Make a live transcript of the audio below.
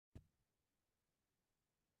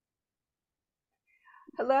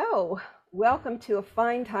Hello, welcome to A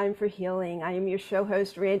Fine Time for Healing. I am your show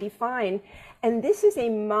host, Randy Fine, and this is a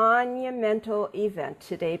monumental event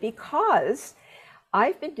today because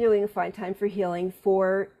I've been doing A Fine Time for Healing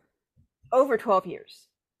for over 12 years.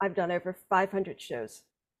 I've done over 500 shows,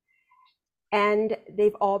 and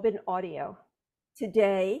they've all been audio.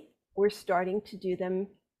 Today, we're starting to do them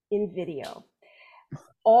in video.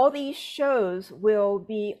 All these shows will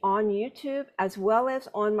be on YouTube as well as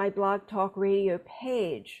on my Blog Talk Radio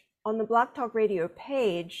page. On the Blog Talk Radio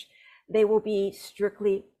page, they will be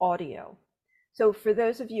strictly audio. So for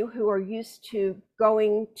those of you who are used to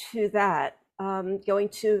going to that, going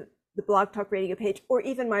to the Blog Talk Radio page or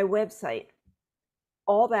even my website,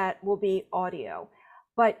 all that will be audio.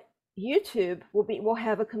 But YouTube will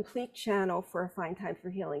have a complete channel for A Fine Time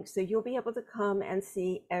for Healing. So you'll be able to come and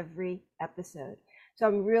see every episode. So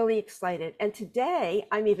I'm really excited. And today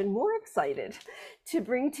I'm even more excited to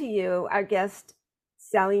bring to you our guest,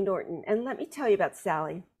 Sally Norton. And let me tell you about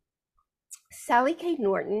Sally. Sally K.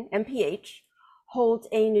 Norton, MPH, holds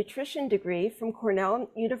a nutrition degree from Cornell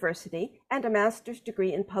University and a master's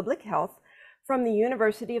degree in public health from the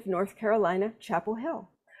University of North Carolina, Chapel Hill.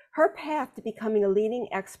 Her path to becoming a leading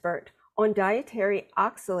expert on dietary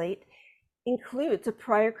oxalate includes a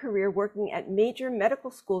prior career working at major medical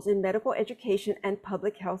schools in medical education and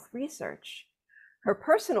public health research. Her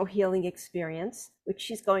personal healing experience, which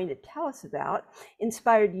she's going to tell us about,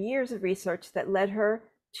 inspired years of research that led her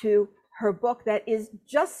to her book that is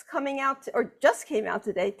just coming out, or just came out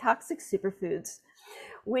today, Toxic Superfoods,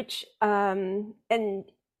 which,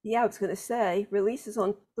 I was going to say, releases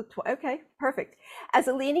on the okay, perfect. As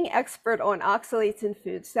a leading expert on oxalates in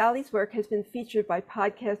food, Sally's work has been featured by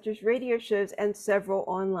podcasters, radio shows, and several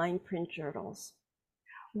online print journals.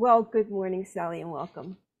 Well, good morning, Sally, and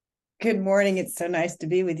welcome. Good morning. It's so nice to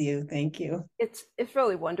be with you. Thank you. It's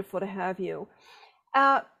really wonderful to have you.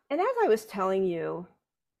 And as I was telling you,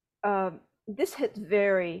 this hits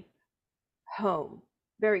very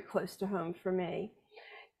close to home for me,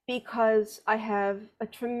 because I have a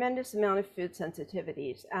tremendous amount of food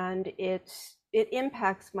sensitivities, and it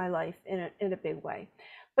impacts my life in a big way.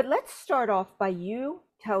 But let's start off by you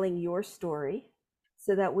telling your story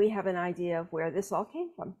so that we have an idea of where this all came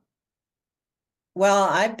from. Well,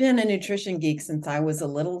 I've been a nutrition geek since I was a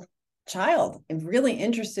little child. I'm really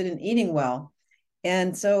interested in eating well.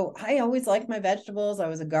 And so I always liked my vegetables. I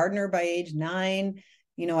was a gardener by age 9.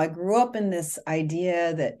 I grew up in this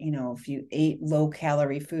idea that, if you ate low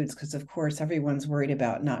calorie foods, because of course everyone's worried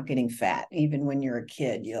about not getting fat. Even when you're a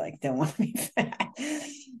kid, you don't want to be fat.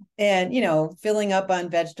 And, filling up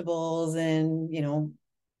on vegetables and,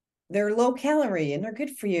 they're low calorie and they're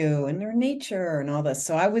good for you and they're nature and all this.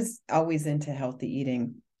 So I was always into healthy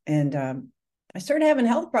eating. And I started having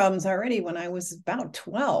health problems already when I was about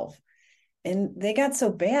 12. And they got so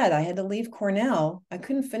bad, I had to leave Cornell. I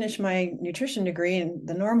couldn't finish my nutrition degree in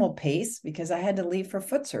the normal pace because I had to leave for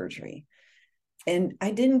foot surgery. And I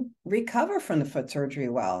didn't recover from the foot surgery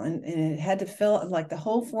well. And it had to fill like the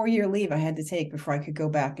whole 4-year leave I had to take before I could go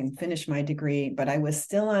back and finish my degree. But I was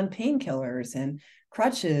still on painkillers and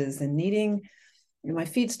crutches and needing, my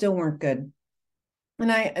feet still weren't good.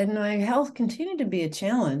 And my health continued to be a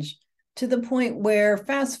challenge, to the point where,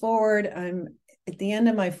 fast forward, I'm at the end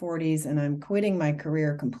of my 40s and I'm quitting my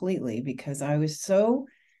career completely because I was so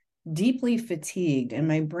deeply fatigued and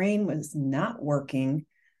my brain was not working.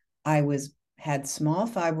 I had small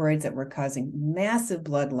fibroids that were causing massive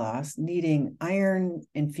blood loss, needing iron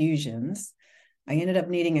infusions. I ended up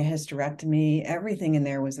needing a hysterectomy. Everything in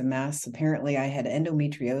there was a mess. Apparently, I had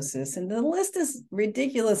endometriosis, and the list is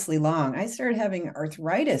ridiculously long. I started having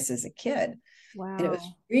arthritis as a kid. Wow. And it was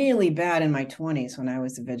really bad in my 20s when I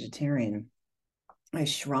was a vegetarian. I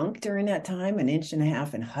shrunk during that time, 1.5 inches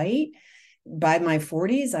in height. By my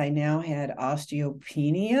 40s, I now had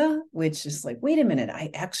osteopenia, which is like, wait a minute, I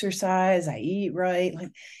exercise, I eat right.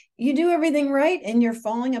 Like, you do everything right and you're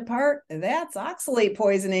falling apart. That's oxalate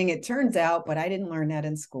poisoning, it turns out, but I didn't learn that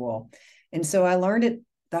in school. And so I learned it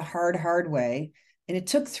the hard way. And it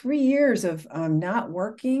took 3 years of not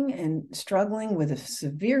working and struggling with a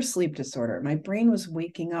severe sleep disorder. My brain was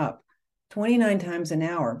waking up 29 times an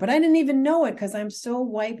hour, but I didn't even know it because I'm so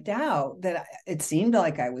wiped out that it seemed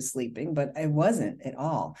like I was sleeping, but I wasn't at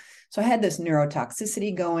all. So I had this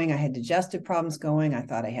neurotoxicity going. I had digestive problems going. I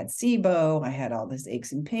thought I had SIBO. I had all this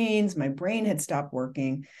aches and pains. My brain had stopped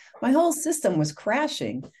working. My whole system was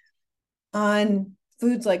crashing on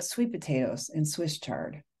foods like sweet potatoes and Swiss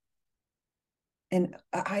chard. And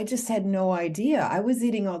I just had no idea. I was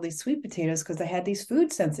eating all these sweet potatoes because I had these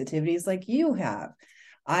food sensitivities like you have.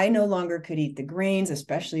 I no longer could eat the grains,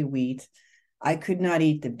 especially wheat. I could not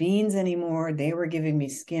eat the beans anymore. They were giving me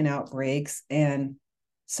skin outbreaks. And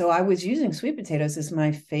so I was using sweet potatoes as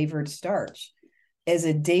my favorite starch, as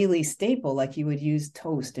a daily staple, like you would use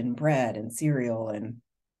toast and bread and cereal and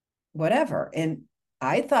whatever. And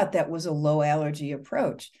I thought that was a low allergy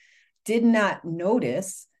approach. Did not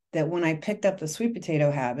notice that when I picked up the sweet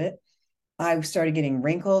potato habit, I started getting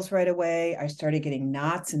wrinkles right away. I started getting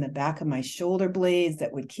knots in the back of my shoulder blades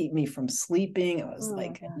that would keep me from sleeping. It was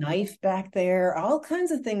like a knife back there. All kinds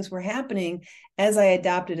of things were happening as I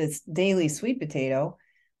adopted a daily sweet potato,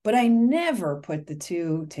 but I never put the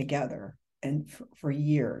two together and for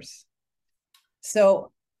years.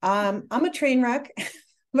 So I'm a train wreck,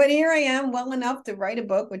 but here I am, well enough to write a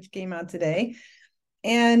book, which came out today.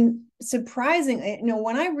 And surprisingly,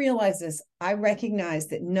 when I realized this, I recognized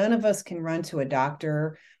that none of us can run to a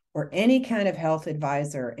doctor or any kind of health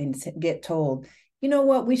advisor and get told, you know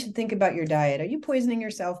what, we should think about your diet. Are you poisoning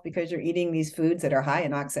yourself because you're eating these foods that are high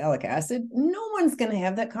in oxalic acid? No one's going to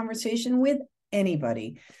have that conversation with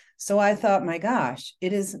anybody. So I thought, my gosh,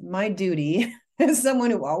 it is my duty as someone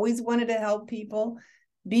who always wanted to help people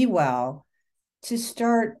be well to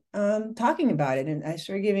start talking about it. And I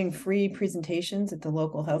started giving free presentations at the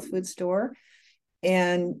local health food store.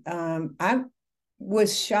 And I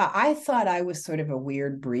was shocked. I thought I was sort of a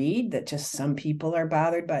weird breed, that just some people are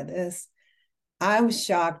bothered by this. I was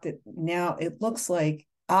shocked that now it looks like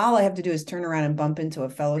all I have to do is turn around and bump into a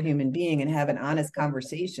fellow human being and have an honest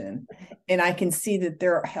conversation. And I can see that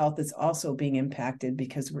their health is also being impacted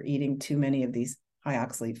because we're eating too many of these high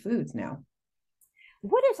oxalate foods now.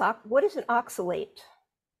 What is an oxalate?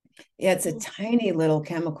 Yeah, it's a tiny little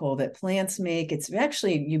chemical that plants make. It's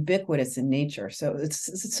actually ubiquitous in nature. So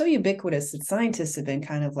it's so ubiquitous that scientists have been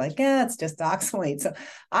kind of like, it's just oxalate. So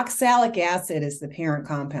oxalic acid is the parent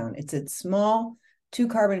compound. It's a small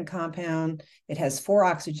 2-carbon compound. It has 4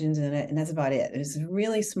 oxygens in it, and that's about it. It's a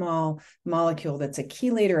really small molecule that's a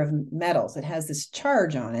chelator of metals. It has this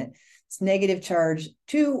charge on it. It's negative charge,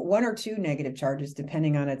 1 or 2 negative charges,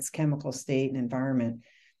 depending on its chemical state and environment.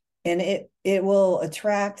 And it will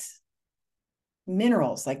attract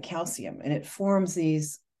minerals like calcium, and it forms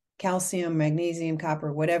these calcium, magnesium,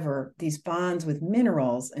 copper, whatever, these bonds with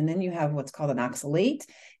minerals. And then you have what's called an oxalate.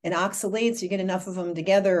 And oxalates, you get enough of them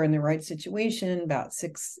together in the right situation, about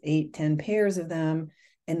 6, 8, 10 pairs of them,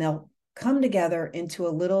 and they'll come together into a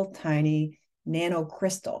little tiny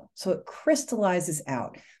nanocrystal. So it crystallizes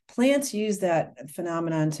out. Plants use that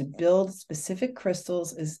phenomenon to build specific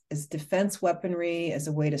crystals as defense weaponry, as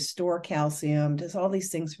a way to store calcium, does all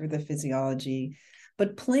these things for the physiology.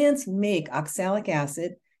 But plants make oxalic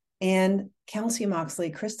acid and calcium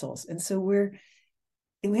oxalate crystals. And so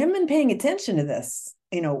we haven't been paying attention to this,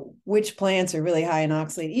 which plants are really high in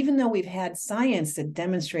oxalate, even though we've had science that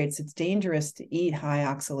demonstrates it's dangerous to eat high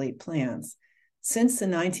oxalate plants since the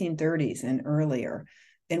 1930s and earlier.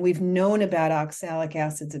 And we've known about oxalic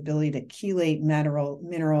acid's ability to chelate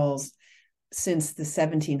minerals since the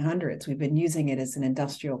 1700s. We've been using it as an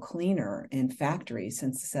industrial cleaner in factories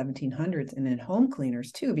since the 1700s, and in home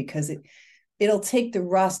cleaners too, because it'll take the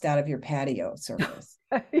rust out of your patio surface.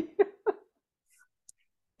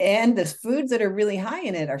 And the foods that are really high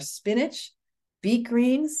in it are spinach, beet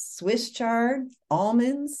greens, Swiss chard,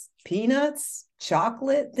 almonds, peanuts,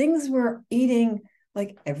 chocolate, things we're eating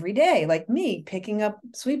like every day. Like me, picking up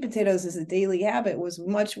sweet potatoes as a daily habit was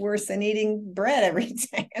much worse than eating bread every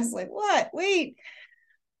day. I was like, what? Wait.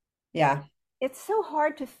 Yeah. It's so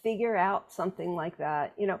hard to figure out something like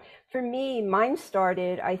that. For me, mine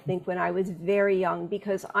started, I think, when I was very young,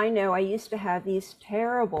 because I know I used to have these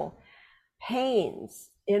terrible pains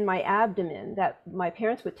in my abdomen that my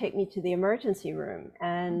parents would take me to the emergency room,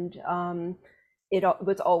 and it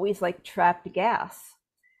was always like trapped gas.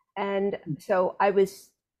 And so I was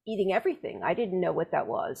eating everything. I didn't know what that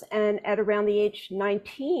was. And at around the age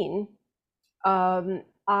 19,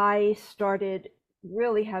 I started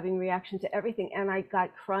really having reaction to everything, and I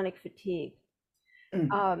got chronic fatigue.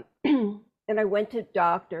 And I went to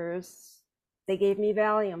doctors. They gave me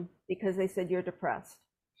Valium because they said you're depressed.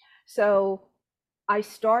 So I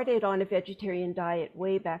started on a vegetarian diet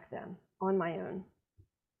way back then on my own.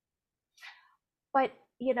 But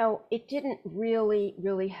it didn't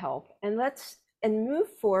really help. And move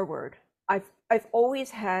forward. I've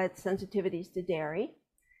always had sensitivities to dairy.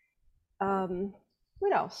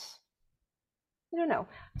 What else? I don't know.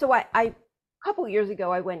 So a couple years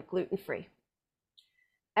ago, I went gluten-free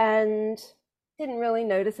and didn't really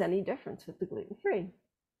notice any difference with the gluten-free.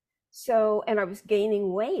 So, and I was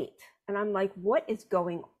gaining weight, and I'm like, what is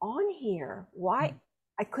going on here? Why?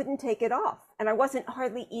 I couldn't take it off, and I wasn't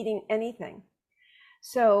hardly eating anything.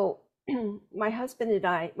 So my husband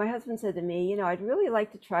said to me, I'd really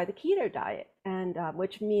like to try the keto diet, and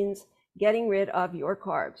which means getting rid of your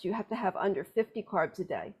carbs. You have to have under 50 carbs a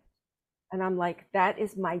day. And I'm like, that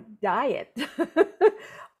is my diet.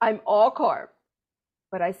 I'm all carb.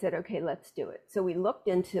 But I said, okay, let's do it. So we looked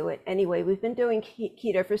into it. Anyway, we've been doing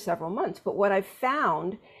keto for several months. But what I've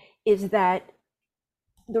found is that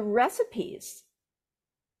the recipes,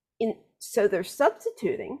 so they're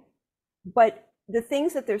substituting, but the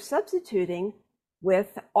things that they're substituting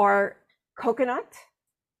with are coconut,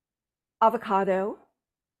 avocado,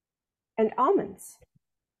 and almonds.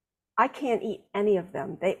 I can't eat any of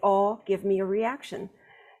them. They all give me a reaction.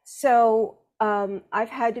 So I've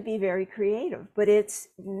had to be very creative, but it's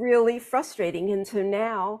really frustrating. And so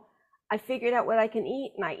now I figured out what I can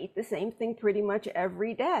eat, and I eat the same thing pretty much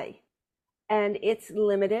every day. And it's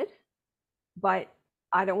limited, but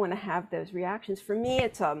I don't want to have those reactions. For me,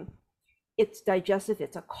 it's digestive,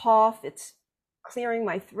 it's a cough, it's clearing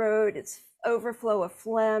my throat, it's overflow of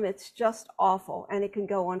phlegm. It's just awful, and it can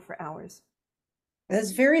go on for hours.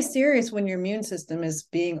 That's very serious when your immune system is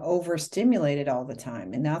being overstimulated all the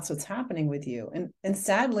time. And that's what's happening with you. And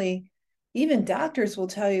sadly, even doctors will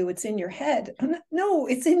tell you it's in your head. No,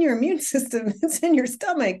 it's in your immune system. It's in your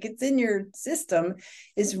stomach. It's in your system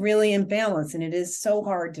is really imbalanced. And it is so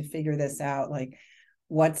hard to figure this out, like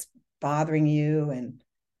what's bothering you.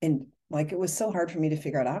 And like, it was so hard for me to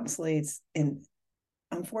figure out oxalates. And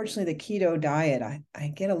unfortunately, the keto diet, I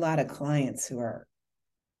get a lot of clients who are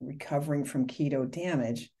recovering from keto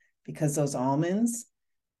damage because those almonds,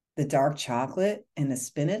 the dark chocolate, and the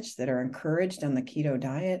spinach that are encouraged on the keto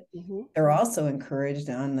diet, they're also encouraged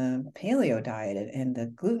on the paleo diet and the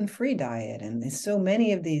gluten-free diet. And there's so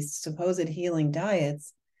many of these supposed healing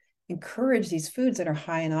diets encourage these foods that are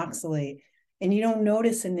high in oxalate. And you don't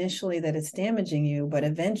notice initially that it's damaging you, but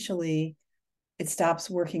eventually it stops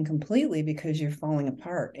working completely because you're falling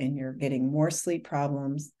apart and you're getting more sleep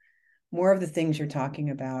problems, more of the things you're talking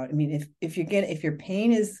about. I mean, if your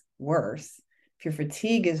pain is worse, if your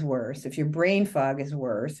fatigue is worse, if your brain fog is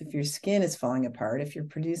worse, if your skin is falling apart, if you're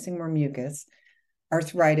producing more mucus,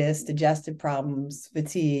 arthritis, digestive problems,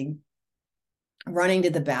 fatigue, running to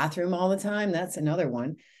the bathroom all the time, that's another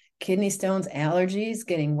one. Kidney stones, allergies,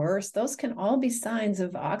 getting worse, those can all be signs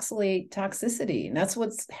of oxalate toxicity. And that's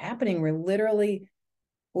what's happening. We're literally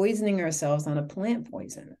poisoning ourselves on a plant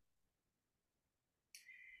poison.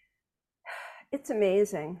 It's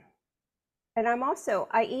amazing. And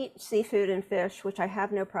I eat seafood and fish, which I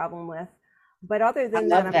have no problem with. But other than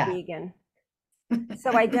that, I'm vegan.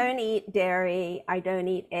 So I don't eat dairy. I don't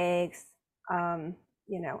eat eggs.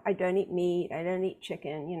 I don't eat meat. I don't eat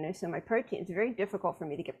chicken, so my protein, it's very difficult for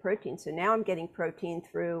me to get protein. So now I'm getting protein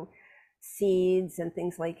through seeds and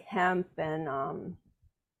things like hemp and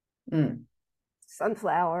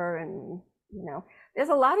sunflower and, there's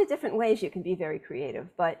a lot of different ways you can be very creative,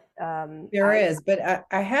 but there is. But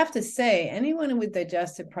I have to say, anyone with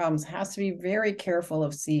digestive problems has to be very careful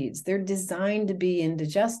of seeds. They're designed to be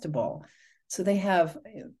indigestible. So they have,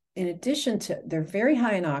 in addition to, they're very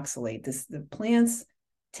high in oxalate. The plants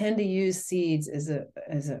tend to use seeds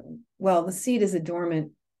the seed is a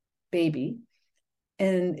dormant baby,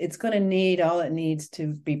 and it's going to need all it needs to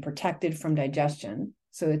be protected from digestion.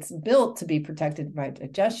 So it's built to be protected by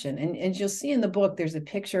digestion. And you'll see in the book, there's a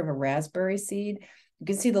picture of a raspberry seed. You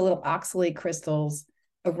can see the little oxalate crystals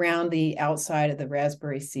around the outside of the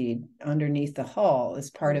raspberry seed underneath the hull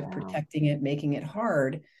as part of protecting it, making it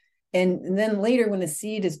hard. And then later, when the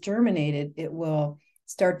seed is germinated, it will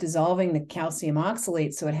start dissolving the calcium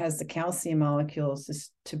oxalate. So it has the calcium molecules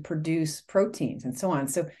to produce proteins and so on.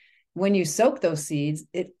 So when you soak those seeds,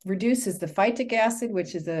 it reduces the phytic acid,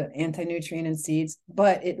 which is an anti-nutrient in seeds,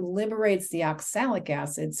 but it liberates the oxalic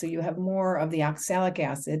acid. So you have more of the oxalic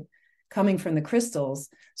acid coming from the crystals.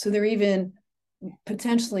 So they're even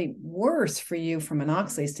potentially worse for you from an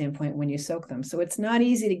oxalate standpoint when you soak them. So it's not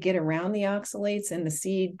easy to get around the oxalates and the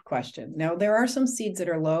seed question. Now, there are some seeds that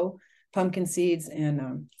are low, pumpkin seeds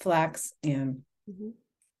and flax and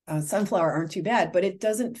sunflower aren't too bad, but it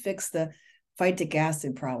doesn't fix the phytic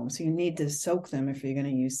acid problem. So you need to soak them if you're going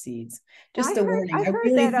to use seeds. Just a warning. I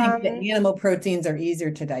really think that animal proteins are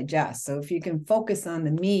easier to digest. So if you can focus on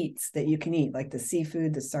the meats that you can eat, like the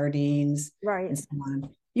seafood, the sardines, and so on,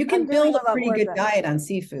 you can build a pretty good diet on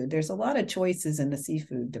seafood. There's a lot of choices in the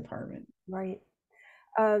seafood department. Right.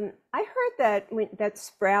 I heard that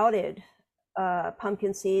sprouted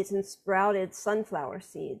pumpkin seeds and sprouted sunflower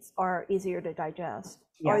seeds are easier to digest.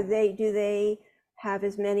 Yeah. Do they have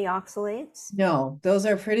as many oxalates? No, those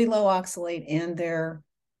are pretty low oxalate and they're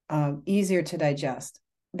easier to digest.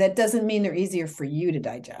 That doesn't mean they're easier for you to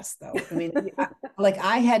digest, though. I mean, like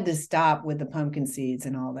I had to stop with the pumpkin seeds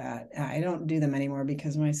and all that. I don't do them anymore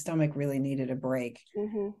because my stomach really needed a break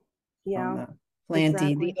from Yeah, the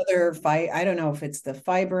planty. The exactly. other I don't know if it's the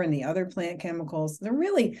fiber and the other plant chemicals. They're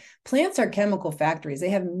really, plants are chemical factories. They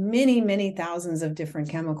have many, many thousands of different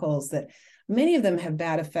chemicals that many of them have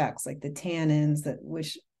bad effects, like the tannins,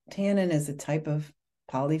 which tannin is a type of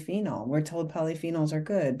polyphenol. We're told polyphenols are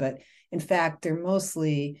good, but in fact, they're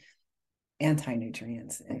mostly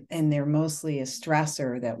anti-nutrients, and they're mostly a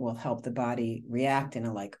stressor that will help the body react in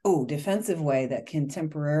a defensive way that can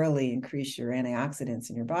temporarily increase your antioxidants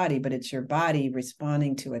in your body, but it's your body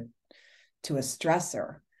responding to a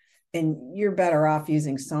stressor. And you're better off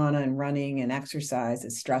using sauna and running and exercise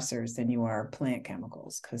as stressors than you are plant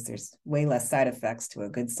chemicals, because there's way less side effects to a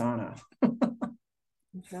good sauna.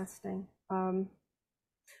 Interesting.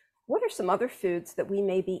 What are some other foods that we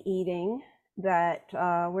may be eating that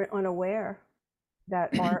we're unaware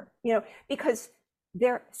that are, because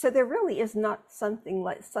there really is not something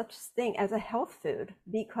like such thing as a health food,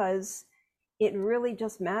 because it really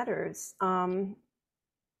just matters. Well,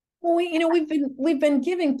 we've been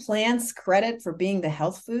giving plants credit for being the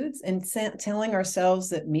health foods and telling ourselves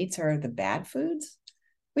that meats are the bad foods,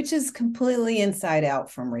 which is completely inside out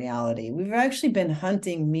from reality. We've actually been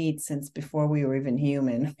hunting meat since before we were even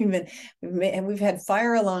human. We've had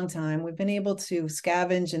fire a long time. We've been able to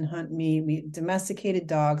scavenge and hunt meat. We domesticated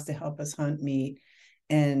dogs to help us hunt meat,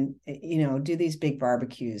 and do these big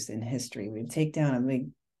barbecues in history. We'd take down a big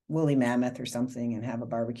woolly mammoth or something and have a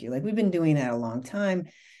barbecue. Like, we've been doing that a long time.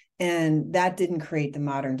 And that didn't create the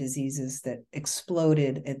modern diseases that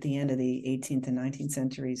exploded at the end of the 18th and 19th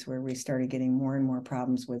centuries, where we started getting more and more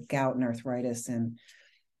problems with gout and arthritis and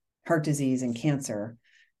heart disease and cancer,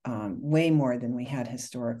 way more than we had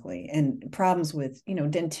historically. And problems with,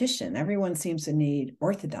 dentition. Everyone seems to need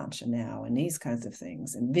orthodontia now and these kinds of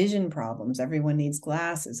things. And vision problems. Everyone needs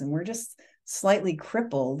glasses. And we're just slightly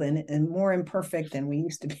crippled and more imperfect than we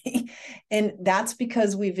used to be. And that's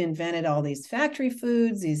because we've invented all these factory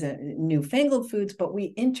foods, these newfangled foods, but we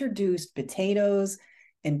introduced potatoes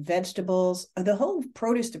and vegetables. The whole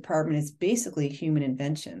produce department is basically human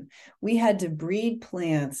invention. We had to breed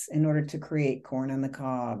plants in order to create corn on the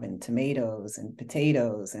cob and tomatoes and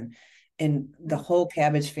potatoes and the whole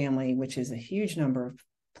cabbage family, which is a huge number of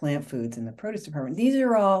plant foods in the produce department. These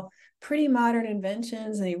are all pretty modern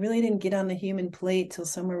inventions, and they really didn't get on the human plate till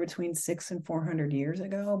somewhere between 600 and 400 years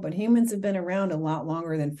ago. But humans have been around a lot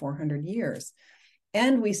longer than 400 years.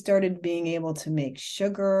 And we started being able to make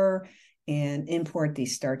sugar and import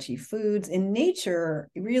these starchy foods. In nature,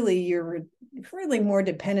 really, you're really more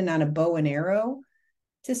dependent on a bow and arrow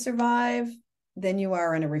to survive than you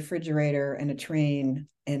are on a refrigerator and a train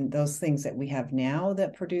and those things that we have now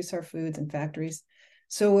that produce our foods in factories.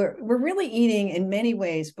 So we're really eating in many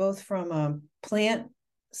ways, both from plant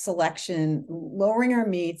selection, lowering our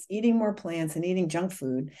meats, eating more plants, and eating junk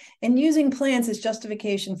food, and using plants as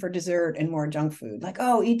justification for dessert and more junk food. Like,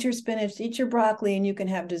 oh, eat your spinach, eat your broccoli, and you can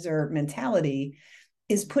have dessert mentality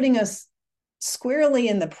is putting us squarely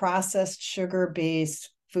in the processed sugar-based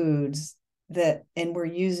foods and we're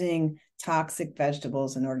using toxic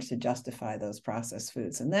vegetables in order to justify those processed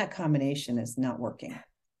foods. And that combination is not working.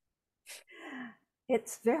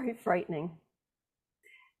 It's very frightening,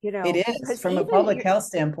 It is, because from a public health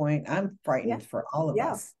standpoint. I'm yeah, frightened for all of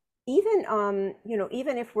yeah, us. even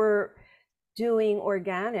even if we're doing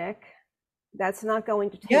organic, that's not going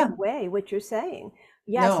to take Yeah, away what you're saying.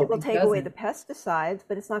 Yes, it no, will it take away the doesn't. pesticides,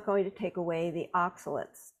 but it's not going to take away the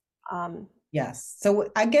oxalates. Yes. So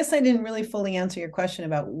I guess I didn't really fully answer your question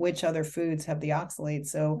about which other foods have the oxalates.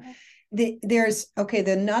 So the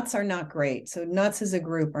nuts are not great. So nuts as a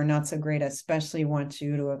group are not so great. I especially want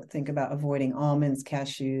you to think about avoiding almonds,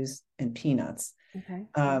 cashews, and peanuts. Okay.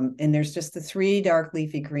 And there's just the three dark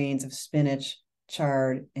leafy greens of spinach,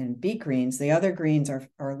 chard, and beet greens. The other greens are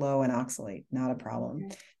low in oxalate, not a problem.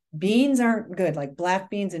 Okay. Beans aren't good, like black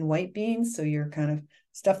beans and white beans. So your kind of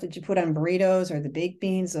stuff that you put on burritos or the baked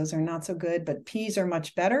beans, those are not so good, but peas are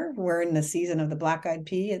much better. We're in the season of the black-eyed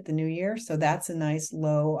pea at the new year. So that's a nice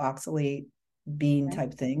low oxalate bean Okay.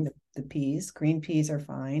 type thing. The peas, green peas are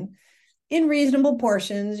fine in reasonable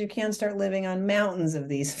portions. You can start living on mountains of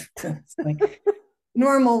these like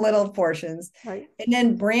normal little portions. Right. And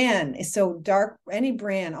then bran. So dark, any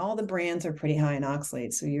bran, all the brands are pretty high in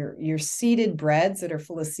oxalates. So your seeded breads that are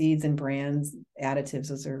full of seeds and brands, additives,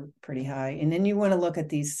 those are pretty high. And then you want to look at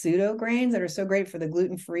these pseudo grains that are so great for the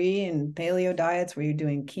gluten-free and paleo diets where you're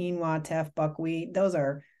doing quinoa, teff, buckwheat. Those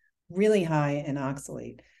are really high in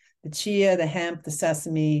oxalate. The chia, the hemp, the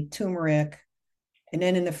sesame, turmeric. And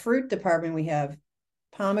then in the fruit department, we have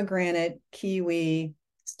pomegranate, kiwi,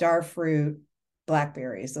 star fruit,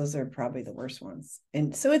 blackberries. Those are probably the worst ones.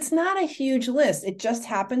 And so it's not a huge list. It just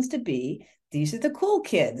happens to be, these are the cool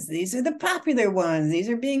kids. These are the popular ones. These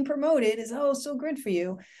are being promoted as, oh, so good for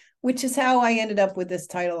you, which is how I ended up with this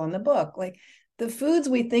title on the book. Like, the foods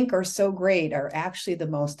we think are so great are actually the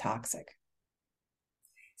most toxic.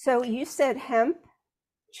 So you said hemp,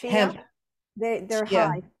 chia, Hemp, they're chia.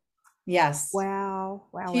 high. Yes. Wow,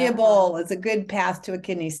 wow, Chia wow. bowl is a good path to a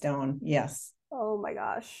kidney stone. Yes. Oh my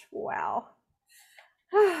gosh, wow.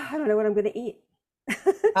 I don't know what I'm going to eat.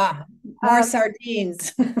 Ah, more um,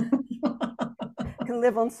 sardines. can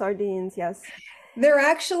live on sardines, yes. They're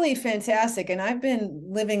actually fantastic. And I've been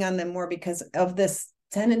living on them more because of this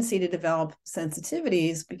tendency to develop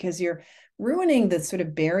sensitivities, because you're ruining the sort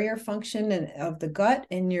of barrier function of the gut,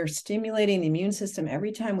 and you're stimulating the immune system.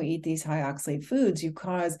 Every time we eat these high oxalate foods, you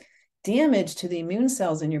cause damage to the immune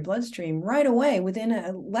cells in your bloodstream right away within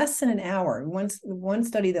less than an hour. One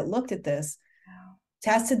study that looked at this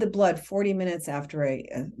tested the blood 40 minutes after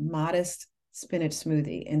a modest spinach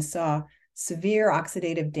smoothie and saw severe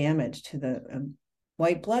oxidative damage to the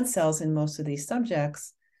white blood cells in most of these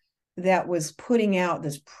subjects, that was putting out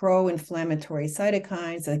this pro-inflammatory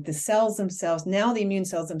cytokines, like the cells themselves. Now the immune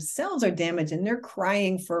cells themselves are damaged, and they're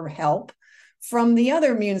crying for help from the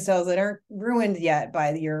other immune cells that aren't ruined yet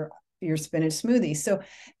by your spinach smoothie. So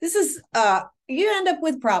this is you end up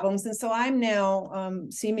with problems. And so I'm now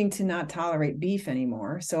seeming to not tolerate beef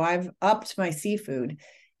anymore. So I've upped my seafood.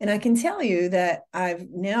 And I can tell you that I've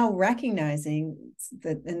now recognizing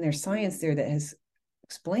that, and there's science there that is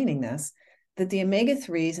explaining this, that the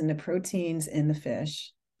omega-3s and the proteins in the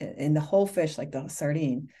fish, in the whole fish, like the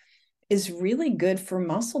sardine, is really good for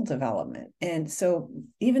muscle development. And so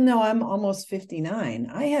even though I'm almost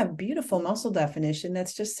 59, I have beautiful muscle definition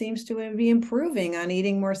that just seems to be improving on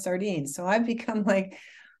eating more sardines. So I've become like,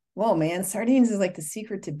 whoa, man, sardines is like the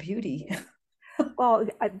secret to beauty. Well,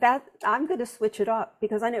 that I'm going to switch it up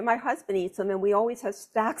because I know my husband eats them, and we always have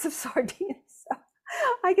stacks of sardines. So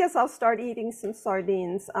I guess I'll start eating some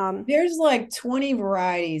sardines. There's like 20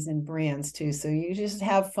 varieties and brands too. So you just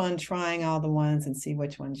have fun trying all the ones and see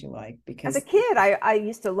which ones you like. As a Because, kid, I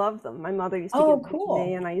used to love them. My mother used to oh, give them to me,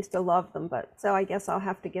 cool. and I used to love them. But so I guess I'll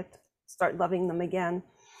have to start loving them again.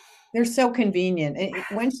 They're so convenient. And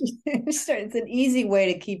once you start, it's an easy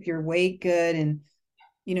way to keep your weight good and,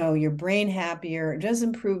 your brain happier. It does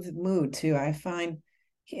improve mood too. I find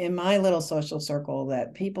in my little social circle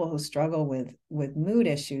that people who struggle with mood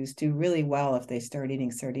issues do really well if they start eating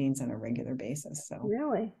sardines on a regular basis. So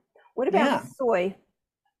Really? What about yeah. soy?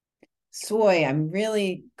 Soy, I'm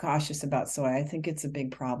really cautious about soy. I think it's a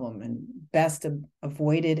big problem and best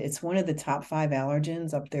avoided. It's one of the top 5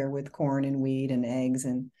 allergens, up there with corn and wheat and eggs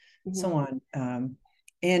and Mm-hmm. so on.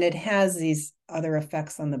 And it has these other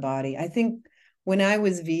effects on the body. I think when I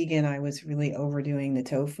was vegan, I was really overdoing the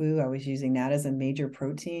tofu. I was using that as a major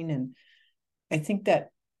protein. And I think that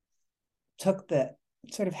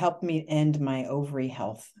sort of helped me end my ovary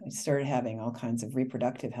health. I started having all kinds of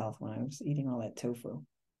reproductive health when I was eating all that tofu.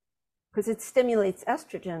 Because it stimulates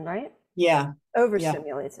estrogen, right? Yeah. Yeah.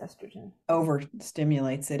 Overstimulates estrogen.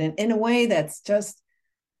 Overstimulates it. And in a way that's just,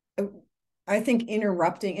 I think,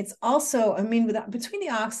 interrupting. It's also, I mean, between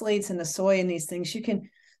the oxalates and the soy and these things, you can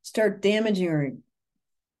start damaging your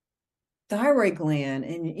thyroid gland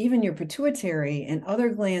and even your pituitary and other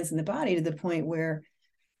glands in the body, to the point where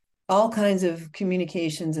all kinds of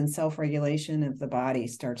communications and self-regulation of the body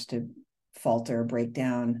starts to falter, break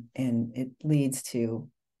down, and it leads to,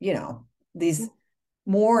 these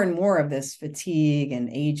more and more of this fatigue and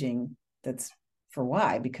aging. That's for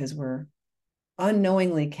why, because we're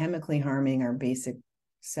unknowingly chemically harming our basic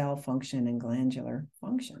cell function and glandular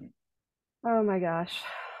function. Oh my gosh.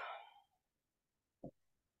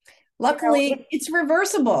 Luckily, it's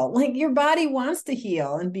reversible. Like, your body wants to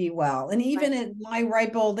heal and be well. And even at my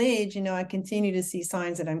ripe old age, I continue to see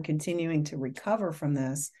signs that I'm continuing to recover from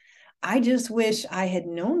this. I just wish I had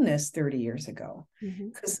known this 30 years ago.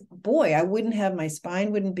 Because, boy, my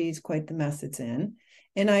spine wouldn't be quite the mess it's in.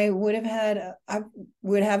 And I would have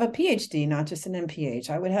a PhD, not just an MPH.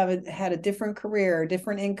 I would have had a different career, a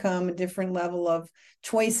different income, a different level of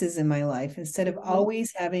choices in my life, instead of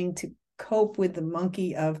always having to cope with the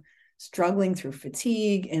monkey of struggling through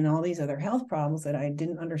fatigue and all these other health problems that I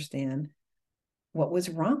didn't understand what was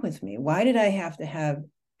wrong with me. Why did I have to have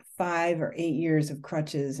 5 or 8 years of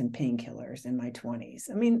crutches and painkillers in my 20s?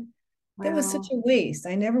 I mean, that was such a waste.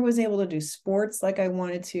 I never was able to do sports like I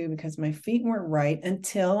wanted to because my feet weren't right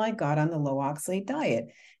until I got on the low oxalate diet.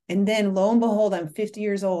 And then lo and behold, I'm 50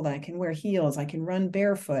 years old. I can wear heels. I can run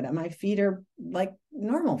barefoot. And my feet are like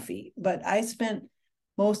normal feet. But I spent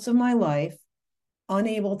most of my life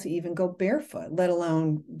unable to even go barefoot, let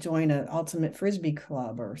alone join an ultimate frisbee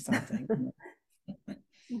club or something.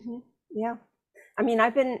 Mm-hmm. Yeah. I mean,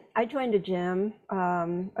 I joined a gym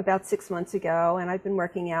about 6 months ago, and I've been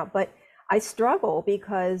working out, but I struggle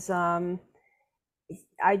because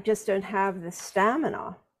I just don't have the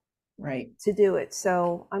stamina Right. to do it.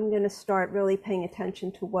 So I'm going to start really paying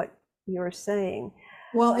attention to what you're saying.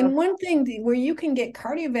 Well, and one thing where you can get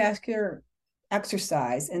cardiovascular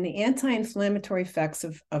exercise and the anti-inflammatory effects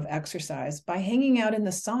of exercise by hanging out in the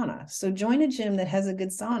sauna. So join a gym that has a good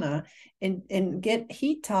sauna and get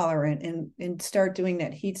heat tolerant and start doing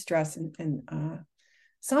that heat stress and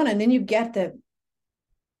sauna. And then you get the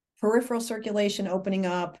peripheral circulation opening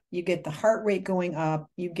up, you get the heart rate going up,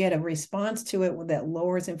 you get a response to it that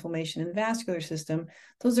lowers inflammation in the vascular system.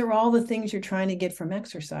 Those are all the things you're trying to get from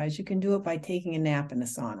exercise. You can do it by taking a nap in the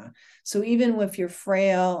sauna. So even if you're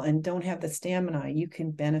frail and don't have the stamina, you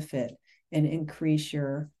can benefit and increase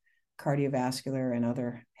your cardiovascular and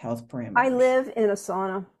other health parameters. I live in a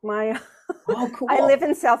sauna. Oh, cool. I live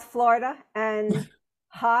in South Florida, and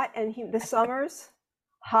hot and the summers,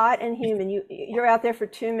 hot and humid. You're out there for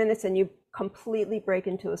 2 minutes and you completely break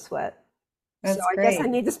into a sweat. That's so I great. guess I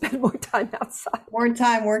need to spend more time outside. More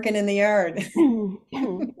time working in the yard.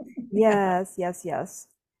 Yes.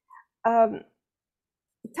 Tell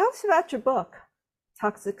us about your book,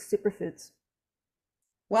 Toxic Superfoods.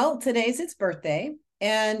 Well, today's its birthday,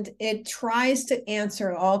 and it tries to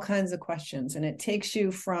answer all kinds of questions, and it takes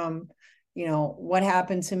you from, what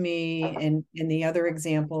happened to me and the other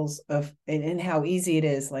examples of and how easy it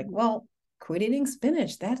is. Like, well, quit eating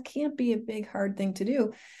spinach. That can't be a big, hard thing to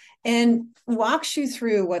do. And walks you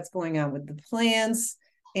through what's going on with the plants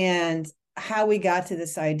and how we got to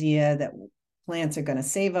this idea that plants are going to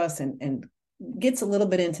save us, and gets a little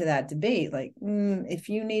bit into that debate. Like, if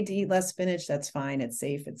you need to eat less spinach, that's fine. It's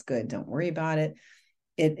safe. It's good. Don't worry about it.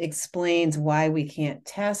 It explains why we can't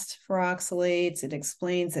test for oxalates. It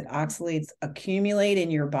explains that oxalates accumulate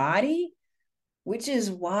in your body, which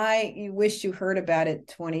is why you wish you heard about it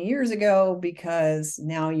 20 years ago, because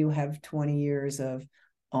now you have 20 years of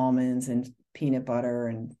almonds and peanut butter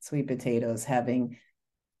and sweet potatoes having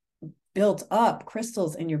built up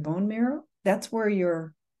crystals in your bone marrow. That's where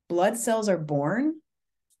your blood cells are born,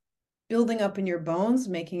 building up in your bones,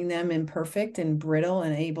 making them imperfect and brittle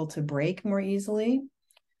and able to break more easily,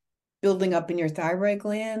 building up in your thyroid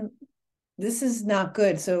gland. This is not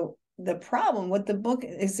good. So the problem, what the book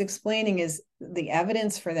is explaining, is the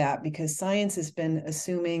evidence for that, because science has been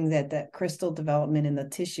assuming that crystal development in the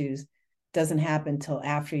tissues doesn't happen until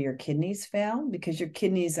after your kidneys fail, because your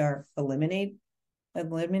kidneys are eliminating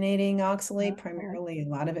oxalate primarily. A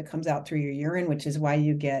lot of it comes out through your urine, which is why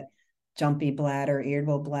you get jumpy bladder,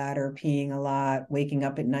 irritable bladder, peeing a lot, waking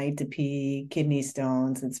up at night to pee, kidney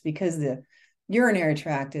stones. It's because the urinary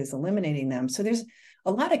tract is eliminating them. So there's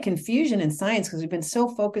a lot of confusion in science because we've been so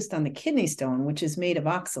focused on the kidney stone, which is made of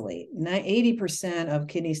oxalate. 80% of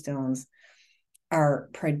kidney stones are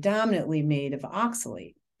predominantly made of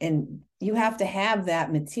oxalate. And you have to have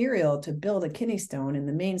that material to build a kidney stone. And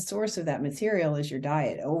the main source of that material is your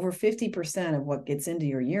diet. Over 50% of what gets into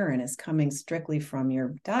your urine is coming strictly from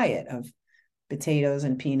your diet of potatoes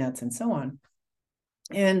and peanuts and so on.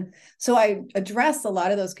 And so I address a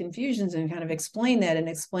lot of those confusions and kind of explain that, and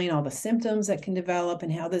explain all the symptoms that can develop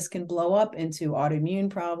and how this can blow up into autoimmune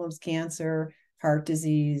problems, cancer, heart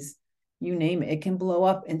disease, you name it. It can blow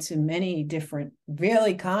up into many different,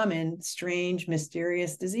 really common, strange,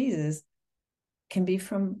 mysterious diseases. Can be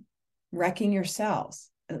from wrecking your cells.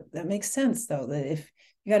 That makes sense, though, that if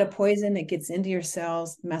you got a poison that gets into your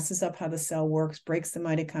cells, messes up how the cell works, breaks the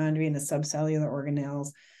mitochondria and the subcellular organelles,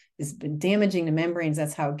 is damaging the membranes,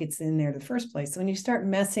 that's how it gets in there in the first place. So when you start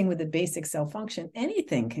messing with the basic cell function,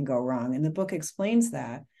 anything can go wrong. And the book explains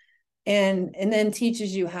that. And then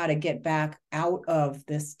teaches you how to get back out of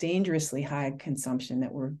this dangerously high consumption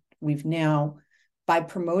that we've now, by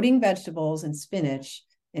promoting vegetables and spinach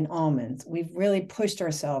and almonds, we've really pushed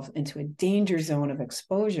ourselves into a danger zone of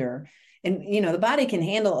exposure. And, the body can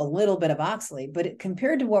handle a little bit of oxalate, but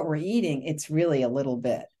compared to what we're eating, it's really a little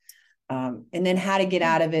bit. And then how to get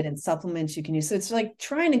out of it and supplements you can use. So it's like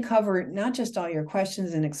trying to cover not just all your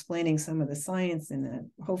questions and explaining some of the science in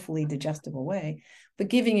a hopefully digestible way, but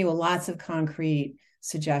giving you lots of concrete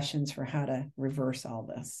suggestions for how to reverse all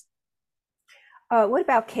this. What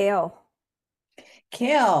about kale?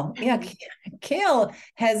 Kale. Yeah, kale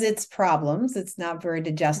has its problems. It's not very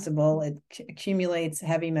digestible. It accumulates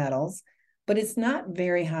heavy metals, but it's not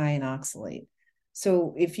very high in oxalate.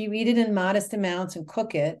 So if you eat it in modest amounts and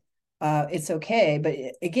cook it, it's okay. But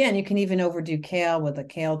again, you can even overdo kale with the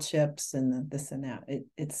kale chips and this and that.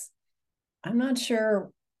 It's I'm not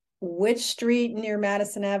sure which street near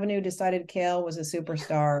Madison Avenue decided kale was a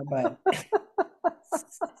superstar, but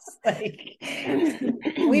like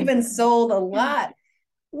we've been sold a lot.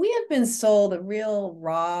 We have been sold a real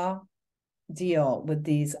raw deal with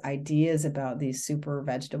these ideas about these super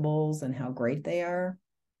vegetables and how great they are.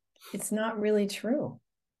 It's not really true.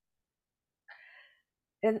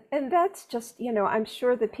 And that's just, I'm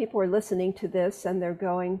sure that people are listening to this and they're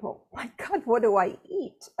going, well, my God, what do I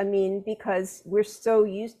eat? I mean, because we're so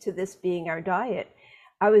used to this being our diet.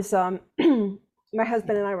 I was, my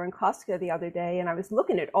husband and I were in Costco the other day and I was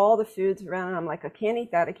looking at all the foods around and I'm like, I can't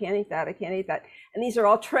eat that, I can't eat that, I can't eat that. And these are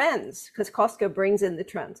all trends because Costco brings in the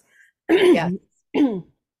trends. Yeah.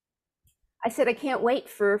 I said, I can't wait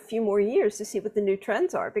for a few more years to see what the new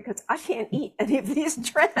trends are because I can't eat any of these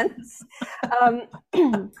trends. Um,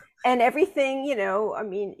 and everything, I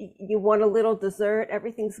mean, you want a little dessert,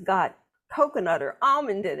 everything's got coconut or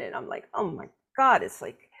almond in it. I'm like, oh my God, it's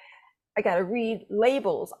like, I got to read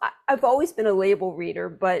labels. I've always been a label reader,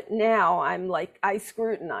 but now I'm like, I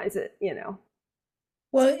scrutinize it.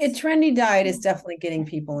 Well, a trendy diet is definitely getting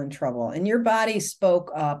people in trouble, and your body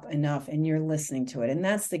spoke up enough and you're listening to it. And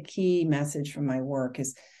that's the key message from my work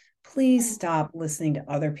is please stop listening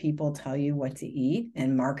to other people tell you what to eat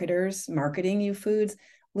and marketers marketing you foods.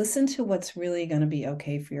 Listen to what's really going to be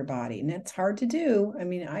okay for your body. And that's hard to do. I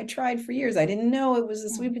mean, I tried for years. I didn't know it was the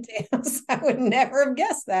sweet potatoes. I would never have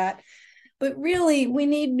guessed that. But really, we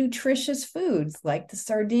need nutritious foods like the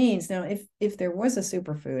sardines. Now, if there was a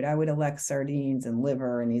superfood, I would elect sardines and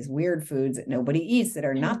liver and these weird foods that nobody eats that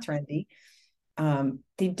are not trendy.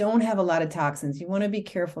 They don't have a lot of toxins. You want to be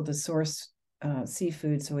careful to source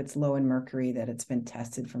seafood so it's low in mercury, that it's been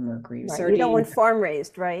tested for mercury. Right. You don't want Sardines, farm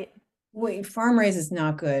raised, right? wait, farm raised is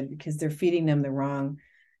not good because they're feeding them the wrong,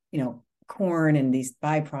 corn and these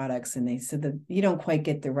byproducts, and they said that you don't quite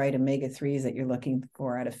get the right omega-3s that you're looking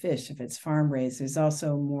for out of fish if it's farm raised. There's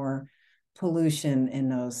also more pollution in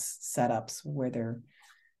those setups where they're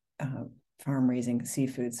farm raising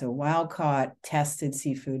seafood. So wild caught tested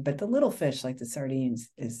seafood, but the little fish like the sardines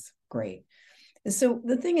is great. And so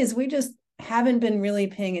the thing is, we just haven't been really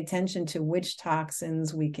paying attention to which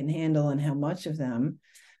toxins we can handle and how much of them,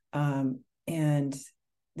 and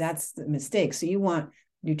that's the mistake. So you want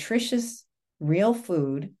nutritious, real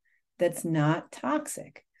food that's not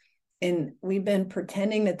toxic. And we've been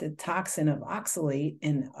pretending that the toxin of oxalate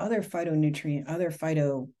and other phytonutrient, other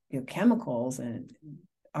phytochemicals and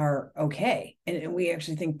are okay. And we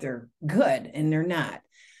actually think they're good, and they're not.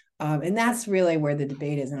 And that's really where the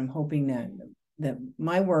debate is. And I'm hoping that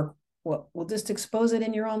my work will just expose it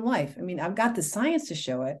in your own life. I mean, I've got the science to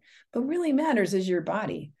show it, but really matters is your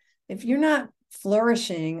body. If you're not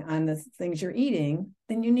flourishing on the things you're eating,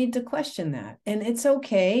 then you need to question that. And it's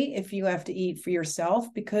okay if you have to eat for yourself,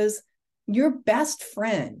 because your best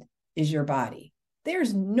friend is your body.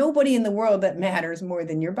 There's nobody in the world that matters more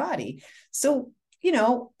than your body. So,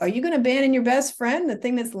 are you going to abandon your best friend, the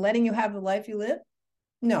thing that's letting you have the life you live?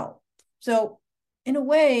 No. So in a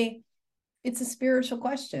way, it's a spiritual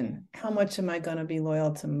question. How much am I going to be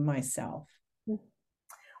loyal to myself?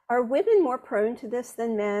 Are women more prone to this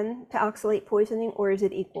than men, to oxalate poisoning, or is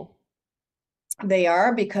it equal? They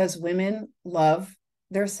are, because women love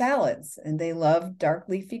their salads and they love dark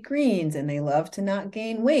leafy greens and they love to not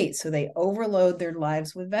gain weight. So they overload their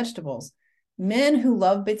lives with vegetables. Men who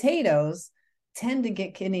love potatoes tend to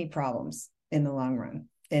get kidney problems in the long run.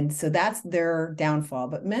 And so that's their downfall.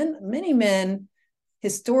 But many men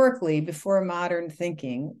historically, before modern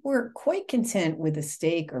thinking, were quite content with a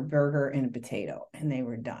steak or burger and a potato, and they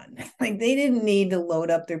were done. Like they didn't need to load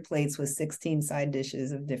up their plates with 16 side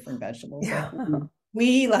dishes of different vegetables like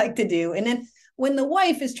we like to do. And then when the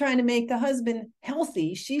wife is trying to make the husband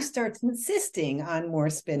healthy, she starts insisting on more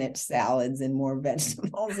spinach salads and more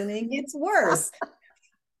vegetables, and it gets worse.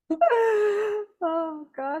 Oh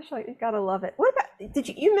gosh, I gotta love it. What about,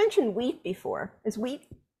 you mentioned wheat before? Is wheat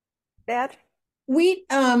bad? Wheat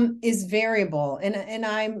is variable, and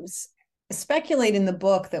I'm speculate in the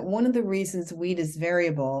book that one of the reasons wheat is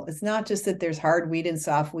variable is not just that there's hard wheat and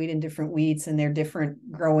soft wheat and different wheats and they're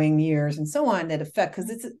different growing years and so on that affect,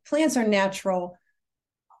 because plants are natural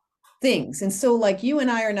things. And so like you and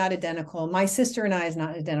I are not identical. My sister and I is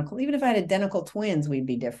not identical. Even if I had identical twins, we'd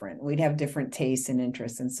be different. We'd have different tastes and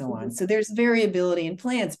interests and so on. So there's variability in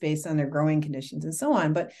plants based on their growing conditions and so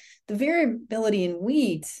on. But the variability in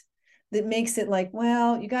wheat that makes it like,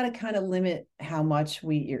 well, you got to kind of limit how much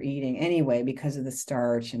wheat you're eating anyway, because of the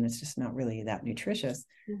starch, and it's just not really that nutritious.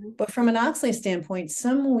 But from an oxalate standpoint,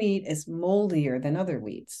 some wheat is moldier than other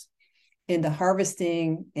wheats. In the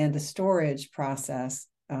harvesting and the storage process,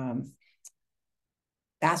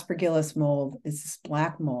 Aspergillus mold is this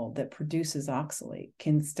black mold that produces oxalate,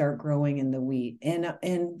 can start growing in the wheat and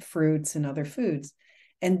in fruits and other foods.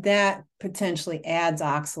 And that potentially adds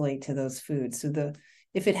oxalate to those foods. So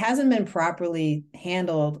if it hasn't been properly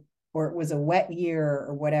handled, or it was a wet year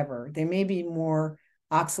or whatever, there may be more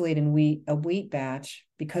oxalate in a wheat batch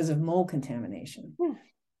because of mold contamination.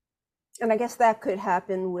 And I guess that could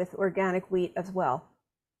happen with organic wheat as well.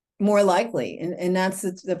 More likely. And that's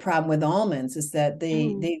the problem with almonds, is that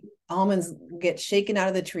they almonds get shaken out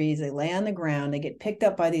of the trees, they lay on the ground, they get picked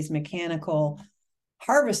up by these mechanical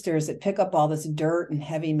harvesters that pick up all this dirt and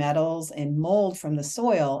heavy metals and mold from the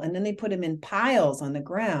soil, and then they put them in piles on the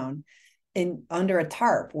ground under a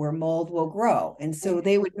tarp where mold will grow. And so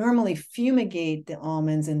they would normally fumigate the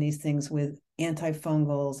almonds and these things with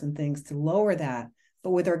antifungals and things to lower that.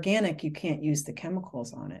 But with organic, you can't use the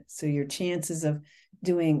chemicals on it. So your chances of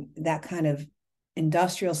doing that kind of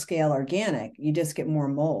industrial scale organic, you just get more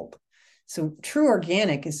mold. So true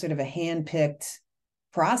organic is sort of a hand-picked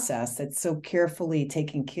process that's so carefully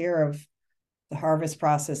taking care of the harvest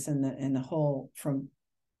process and the whole from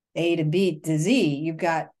A to B to Z. You've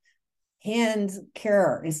got hand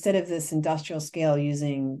care instead of this industrial scale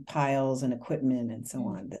using piles and equipment and so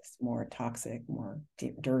on. That's more toxic, more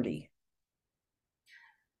dirty.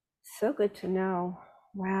 So good to know.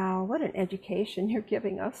 Wow, what an education you're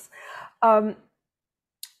giving us.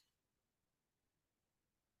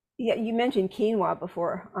 Yeah, you mentioned quinoa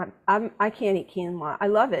before. I can't eat quinoa. I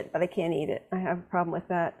love it, but I can't eat it. I have a problem with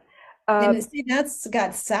that. And see, that's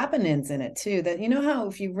got saponins in it too. That, you know how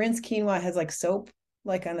if you rinse quinoa, it has like soap,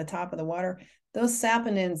 like on the top of the water. Those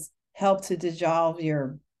saponins help to dissolve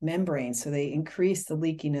your membrane, so they increase the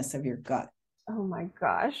leakiness of your gut. Oh my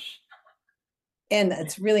gosh. And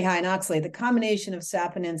it's really high in oxalate. The combination of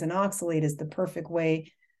saponins and oxalate is the perfect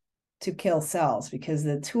way to kill cells, because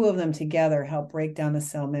the two of them together help break down the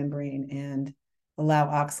cell membrane and allow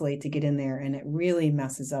oxalate to get in there, and it really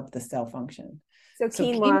messes up the cell function. So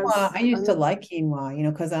quinoa, I used to like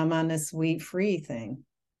quinoa, because I'm on this wheat-free thing.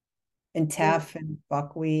 And teff and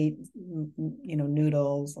buckwheat,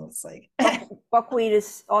 noodles. It's like buckwheat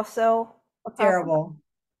is also terrible.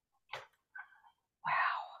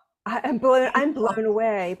 Wow, I'm blown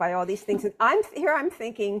away by all these things, and I'm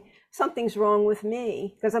thinking something's wrong with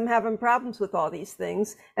me because I'm having problems with all these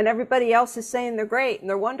things, and everybody else is saying they're great and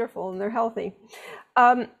they're wonderful and they're healthy.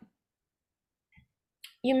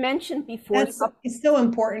 You mentioned before. It's so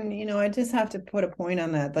important. I just have to put a point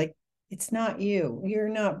on that. Like, it's not you. You're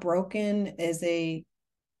not broken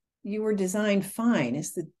you were designed fine.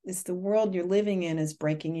 It's the world you're living in is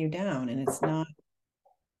breaking you down, and it's not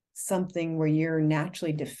something where you're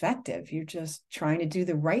naturally defective. You're just trying to do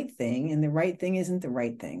the right thing, and the right thing isn't the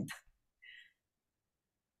right thing.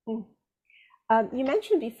 You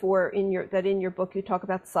mentioned before in your book you talk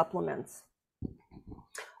about supplements.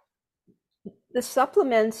 The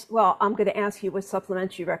supplements, well, I'm going to ask you what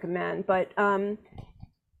supplements you recommend, but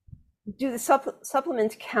do the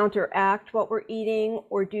supplements counteract what we're eating,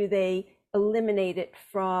 or do they eliminate it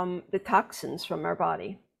from the toxins from our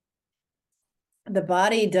body? The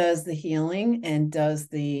body does the healing and does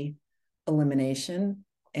the elimination,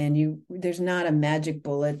 and there's not a magic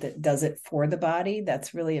bullet that does it for the body.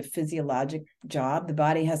 That's really a physiologic job. The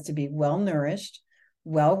body has to be well nourished,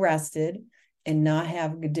 well rested, and not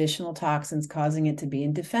have additional toxins causing it to be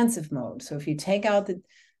in defensive mode. So if you take out the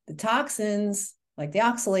toxins, like the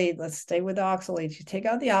oxalate, let's stay with the oxalate. You take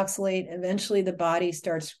out the oxalate, eventually the body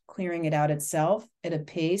starts clearing it out itself at a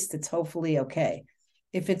pace that's hopefully okay.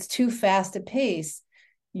 If it's too fast a pace,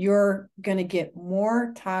 you're going to get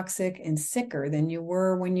more toxic and sicker than you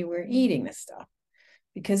were when you were eating this stuff,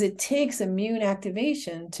 because it takes immune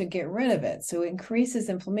activation to get rid of it. So it increases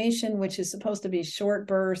inflammation, which is supposed to be short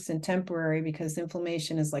bursts and temporary, because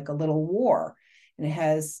inflammation is like a little war, and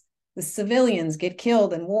the civilians get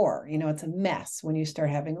killed in war. It's a mess when you start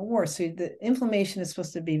having a war. So the inflammation is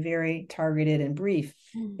supposed to be very targeted and brief.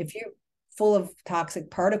 If you're full of toxic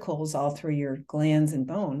particles all through your glands and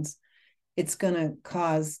bones, it's going to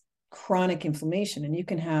cause chronic inflammation, and you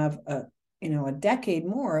can have a decade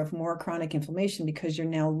more chronic inflammation because you're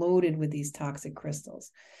now loaded with these toxic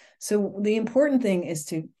crystals. So the important thing is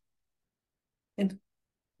to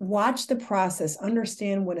watch the process,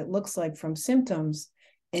 understand what it looks like from symptoms,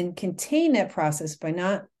 and contain that process by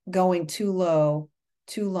not going too low,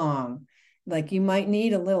 too long. Like, you might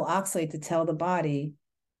need a little oxalate to tell the body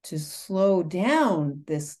to slow down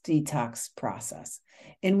this detox process.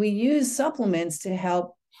 And we use supplements to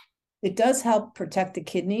help. It does help protect the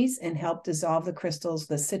kidneys and help dissolve the crystals.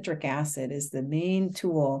 The citric acid is the main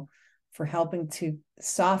tool for helping to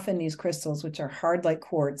soften these crystals, which are hard like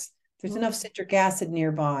quartz, there's enough citric acid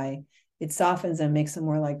nearby, it softens them, makes them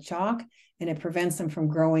more like chalk, and it prevents them from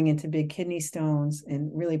growing into big kidney stones and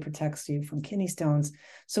really protects you from kidney stones.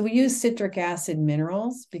 So we use citric acid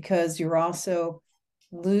minerals because you're also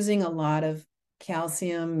losing a lot of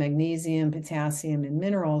calcium, magnesium, potassium, and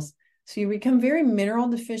minerals. So you become very mineral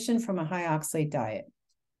deficient from a high oxalate diet.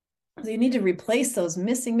 So you need to replace those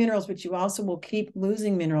missing minerals, but you also will keep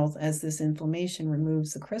losing minerals as this inflammation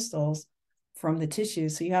removes the crystals from the tissue.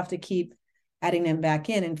 So you have to keep adding them back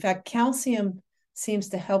in. In fact, calcium seems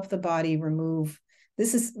to help the body remove.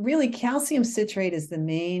 This is really, calcium citrate is the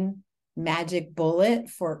main magic bullet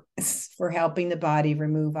for helping the body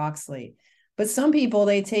remove oxalate. But some people,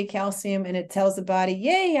 they take calcium and it tells the body,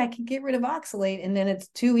 yay, I can get rid of oxalate. And then it's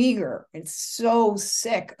too eager. It's so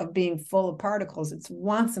sick of being full of particles. It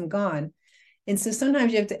wants them gone. And so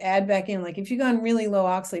sometimes you have to add back in, like if you've gone really low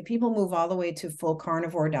oxalate, people move all the way to full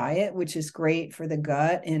carnivore diet, which is great for the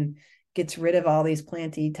gut and gets rid of all these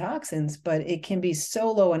planty toxins, but it can be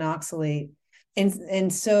so low in oxalate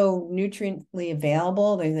and so nutriently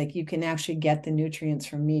available. They're like, you can actually get the nutrients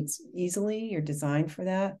from meats easily. You're designed for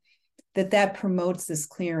that. That promotes this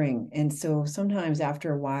clearing. And so sometimes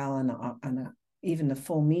after a while on even the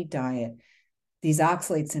full meat diet, these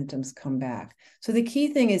oxalate symptoms come back. So the key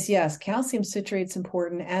thing is, yes, calcium citrate's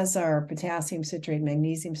important, as are potassium citrate,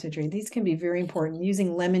 magnesium citrate. These can be very important.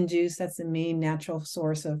 Using lemon juice, that's the main natural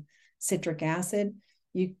source of citric acid.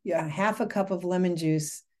 Half a cup of lemon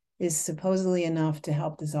juice is supposedly enough to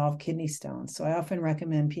help dissolve kidney stones. So I often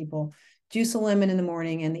recommend people juice a lemon in the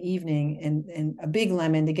morning and the evening, and a big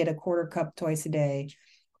lemon to get a quarter cup twice a day,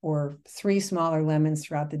 or 3 smaller lemons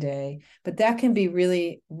throughout the day. But that can be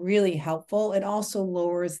really, really helpful. It also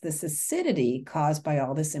lowers this acidity caused by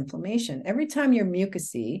all this inflammation. Every time you're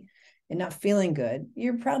mucousy and not feeling good,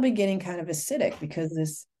 you're probably getting kind of acidic because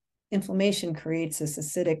this inflammation creates this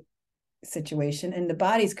acidic situation, and the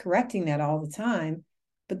body's correcting that all the time.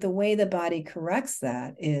 But the way the body corrects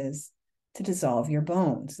that is to dissolve your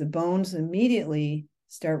bones. The bones immediately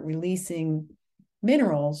start releasing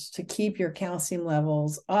minerals to keep your calcium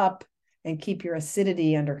levels up and keep your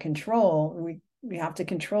acidity under control. We have to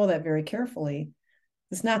control that very carefully.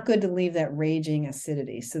 It's not good to leave that raging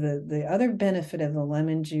acidity. So the other benefit of the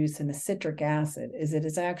lemon juice and the citric acid is that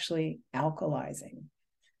it's actually alkalizing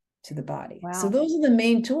to the body. Wow. So those are the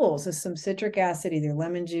main tools, is some citric acid, either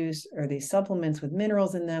lemon juice or these supplements with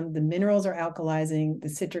minerals in them. The minerals are alkalizing. The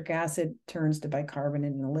citric acid turns to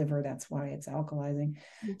bicarbonate in the liver. That's why it's alkalizing.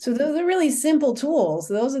 So those are really simple tools.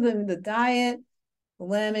 Those are the diet,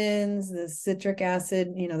 lemons, the citric acid,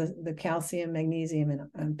 the calcium, magnesium,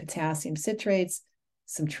 and potassium citrates,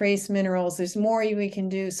 some trace minerals. There's more we can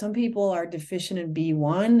do. Some people are deficient in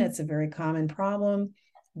B1. That's a very common problem.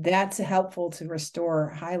 That's helpful to restore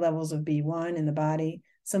high levels of B1 in the body.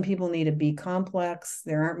 Some people need a B complex.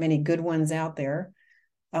 There aren't many good ones out there,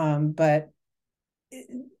 but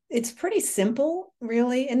it's pretty simple,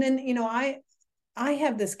 really. And then, I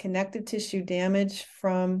have this connective tissue damage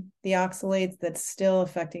from the oxalates that's still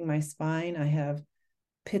affecting my spine. I have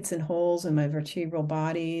pits and holes in my vertebral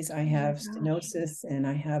bodies. I have stenosis, and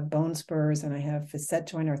I have bone spurs, and I have facet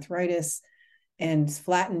joint arthritis and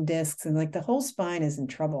flattened discs, and like the whole spine is in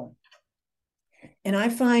trouble. And I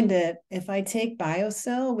find that if I take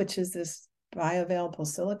BioCell, which is this bioavailable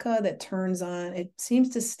silica that turns on, it seems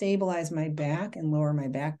to stabilize my back and lower my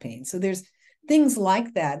back pain. So there's things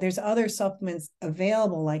like that. There's other supplements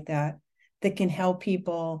available like that can help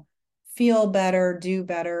people feel better, do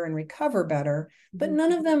better, and recover better. But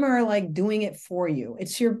none of them are like doing it for you.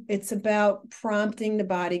 It's about prompting the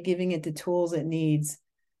body, giving it the tools it needs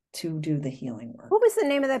to do the healing work. What was the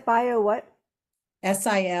name of that what?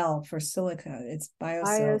 SIL for silica. It's BioCell.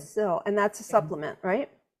 BioCell, and that's a supplement, right?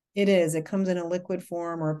 It is. It comes in a liquid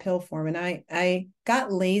form or a pill form. And I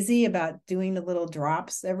got lazy about doing the little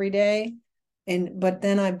drops every day. But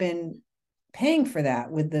then I've been paying for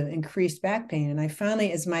that with the increased back pain. And I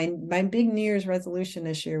finally, as my big New Year's resolution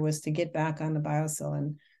this year was to get back on the BioCell.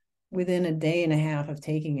 And within a day and a half of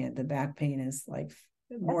taking it, the back pain is like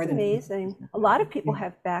more than amazing. A lot of people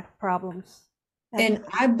have back problems. And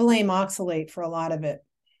I blame oxalate for a lot of it,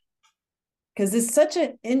 because it's such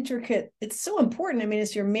an intricate, it's so important. I mean,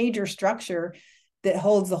 it's your major structure that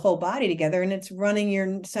holds the whole body together, and it's running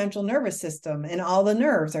your central nervous system, and all the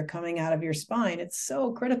nerves are coming out of your spine. It's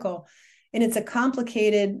so critical. And it's a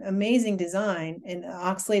complicated, amazing design. And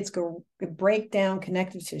oxalates break down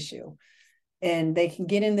connective tissue, and they can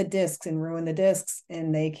get in the discs and ruin the discs,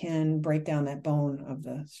 and they can break down that bone of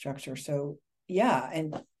the structure. So yeah,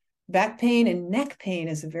 and back pain and neck pain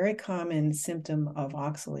is a very common symptom of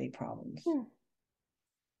oxalate problems.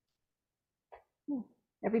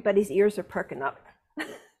 Everybody's ears are perking up.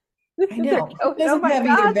 I know. Who Oh doesn't my have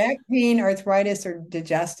either gosh. back pain, arthritis, or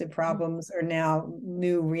digestive problems, or now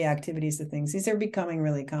new reactivities to things? These are becoming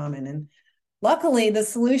really common. And luckily, the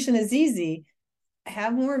solution is easy.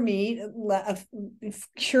 Have more meat,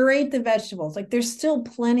 curate the vegetables. Like there's still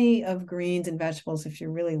plenty of greens and vegetables if you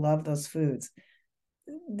really love those foods.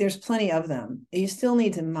 There's plenty of them. You still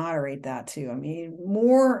need to moderate that too. I mean,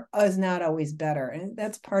 more is not always better. And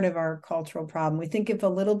that's part of our cultural problem. We think if a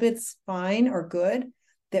little bit's fine or good,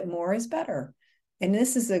 that more is better. And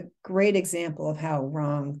this is a great example of how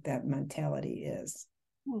wrong that mentality is.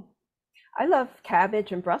 I love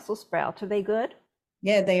cabbage and Brussels sprouts. Are they good?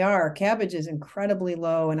 Yeah, they are. Cabbage is incredibly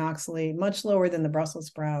low in oxalate, much lower than the Brussels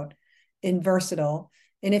sprout, in versatile.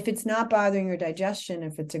 And if it's not bothering your digestion,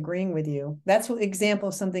 if it's agreeing with you, that's an example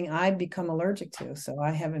of something I've become allergic to. So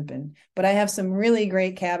I haven't been, but I have some really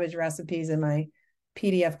great cabbage recipes in my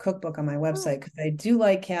PDF cookbook on my website because I do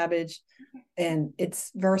like cabbage and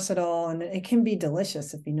it's versatile and it can be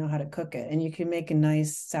delicious if you know how to cook it. And you can make a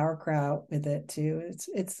nice sauerkraut with it too.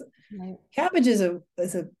 It's Right. cabbage is a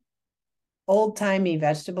old-timey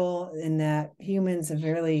vegetable in that humans have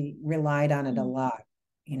really relied on it a lot,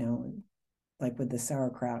 you know, like with the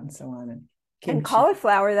sauerkraut and so on and And kimchi.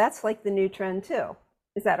 cauliflower, that's like the new trend too.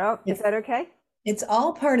 Is that okay? It's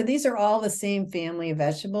all part of, these are all the same family of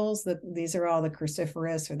vegetables. These are all the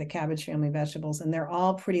cruciferous or the cabbage family vegetables, and they're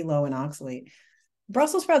all pretty low in oxalate.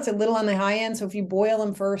 Brussels sprouts are a little on the high end, so if you boil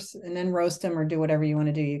them first and then roast them or do whatever you want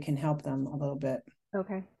to do, you can help them a little bit.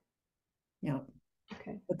 Okay. Yeah.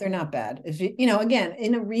 Okay. But they're not bad. If you know, again,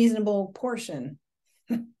 in a reasonable portion.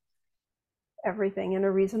 Everything in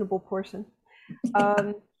a reasonable portion.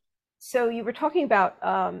 So you were talking about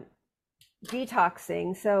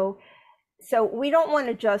detoxing. So we don't want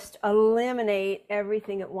to just eliminate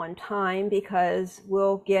everything at one time because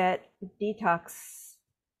we'll get detox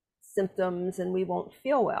symptoms and we won't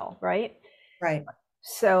feel well, right? Right.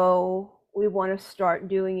 So we want to start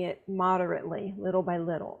doing it moderately, little by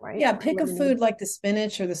little, right? Yeah, pick a food like the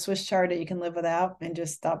spinach or the Swiss chard that you can live without and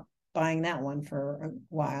just stop buying that one for a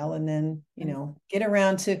while. And then, you know, get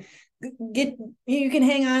around to you can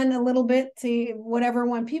hang on a little bit to whatever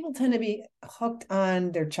one. People tend to be hooked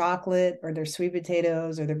on their chocolate or their sweet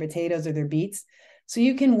potatoes or their potatoes or their beets. So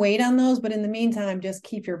you can wait on those, but in the meantime, just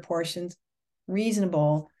keep your portions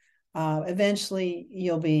reasonable. Eventually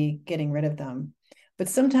you'll be getting rid of them. But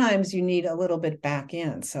sometimes you need a little bit back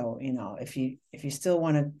in. So, you know, if you still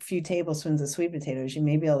want a few tablespoons of sweet potatoes, you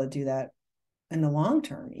may be able to do that in the long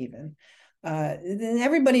term, even. Then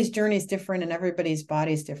everybody's journey is different and everybody's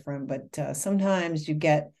body is different. But sometimes you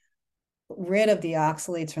get rid of the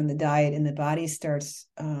oxalates from the diet and the body starts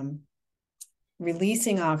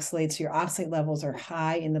releasing oxalates. So your oxalate levels are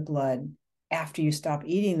high in the blood after you stop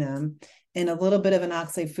eating them. And a little bit of an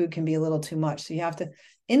oxalate food can be a little too much. So you have to,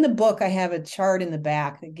 in the book, I have a chart in the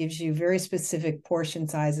back that gives you very specific portion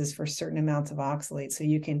sizes for certain amounts of oxalate. So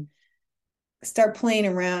you can start playing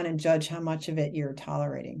around and judge how much of it you're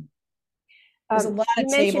tolerating. There's a lot of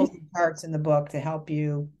tables and charts in the book to help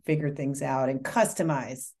you figure things out and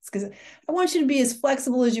customize. Because I want you to be as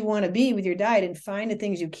flexible as you want to be with your diet and find the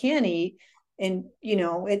things you can eat. And, you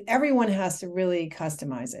know, everyone has to really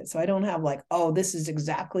customize it. So I don't have like, oh, this is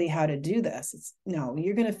exactly how to do this. It's no,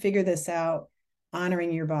 you're going to figure this out,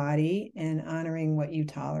 honoring your body and honoring what you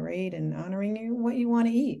tolerate and honoring what you want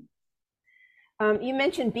to eat. You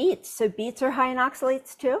mentioned beets. So beets are high in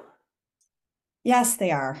oxalates too? Yes,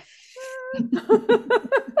 they are.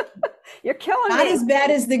 You're killing Not me. as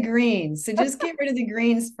bad as the greens. So just get rid of the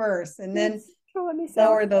greens first and then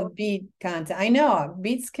lower the beet content. I know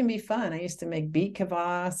beets can be fun. I used to make beet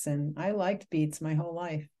kvass and I liked beets my whole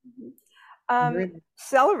life.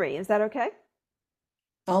 Celery, is that okay?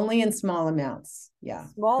 Only in small amounts. Yeah.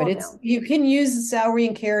 Small but amounts. You can use celery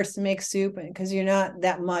and carrots to make soup because you're not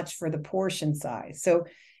that much for the portion size. So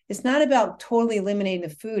it's not about totally eliminating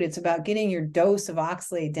the food. It's about getting your dose of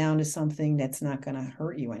oxalate down to something that's not going to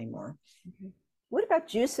hurt you anymore. What about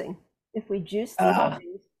juicing? If we juice these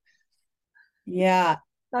things? Yeah.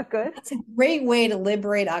 Not good. That's a great way to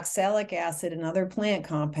liberate oxalic acid and other plant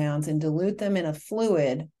compounds and dilute them in a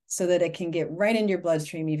fluid so that it can get right into your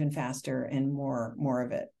bloodstream even faster and more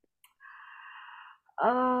of it.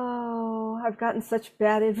 Oh, I've gotten such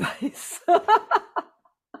bad advice.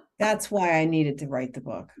 That's why I needed to write the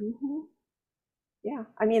book. Mm-hmm. Yeah.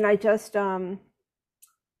 I mean, I just,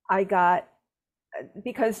 I got,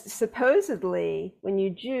 because supposedly when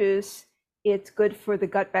you juice, it's good for the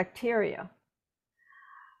gut bacteria.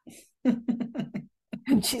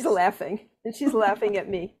 And she's laughing at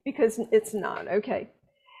me because it's not. Okay.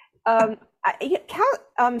 Um,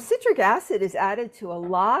 citric acid is added to a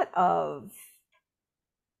lot of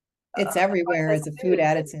It's everywhere as processed a food foods.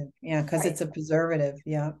 additive. Yeah, because Right, it's a preservative.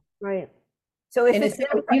 Yeah. right. So if And it's it's,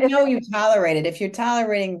 in, you if know, you tolerate it. If you're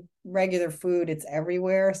tolerating regular food, it's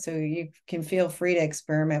everywhere. So you can feel free to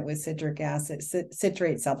experiment with citric acid,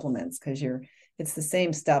 citrate supplements, because it's the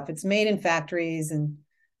same stuff. It's made in factories, and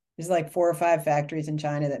there's like 4 or 5 factories in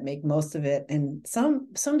China that make most of it. And some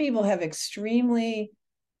people have extremely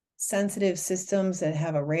sensitive systems that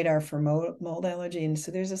have a radar for mold allergy. And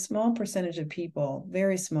so there's a small percentage of people,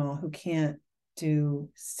 very small, who can't do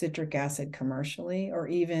citric acid commercially, or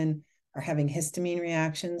even are having histamine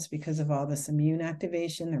reactions because of all this immune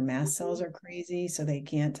activation. Their mast cells are crazy, so they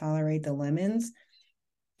can't tolerate the lemons.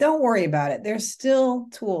 Don't worry about it. There's still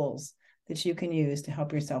tools that you can use to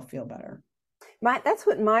help yourself feel better. that's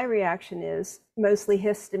what my reaction is, mostly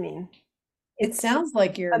histamine. It It's sounds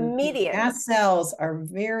like your immediate. mast cells are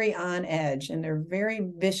very on edge, and they're very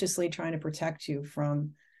viciously trying to protect you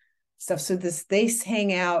from stuff. So they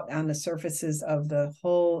hang out on the surfaces of the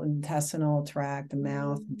whole intestinal tract, the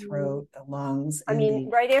mouth and Mhm. throat, the lungs, I and mean,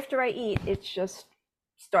 the right after I eat, it just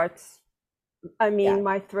starts, I yeah, mean,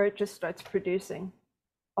 my throat just starts producing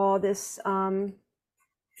all this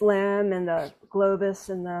phlegm and the globus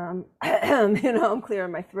and the, I'm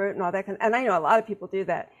clearing my throat and all that and I know a lot of people do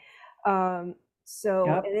that. So,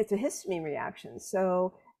 yep, and it's a histamine reaction.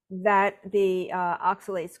 So that the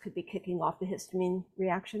oxalates could be kicking off the histamine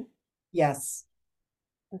reaction. yes.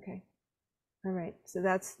 Okay. All right. So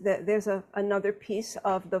there's another piece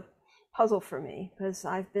of the puzzle for me because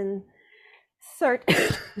I've been search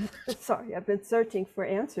sorry, I've been searching for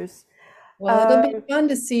answers. Well, it'll be Um, fun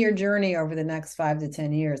to see your journey over the next 5 to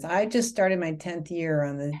 10 years. I just started my 10th year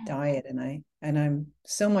on the diet, and I'm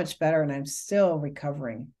so much better, and I'm still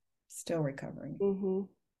recovering, still recovering. mhm.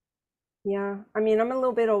 Yeah. I mean, I'm a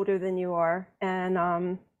little bit older than you are,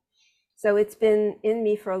 and so it's been in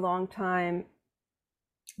me for a long time.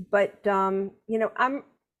 But I'm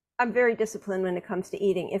very disciplined when it comes to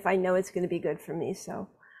eating if I know it's going to be good for me. So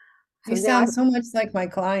You now sound so much like my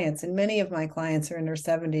clients, and many of my clients are in their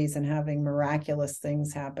 70s and having miraculous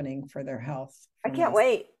things happening for their health I from can't this.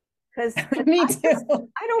 wait because Me just too.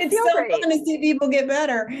 I don't It's feel so great. fun to see people get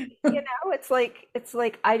better. It's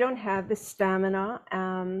like I don't have the stamina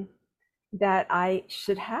that I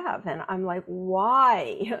should have, and I'm like,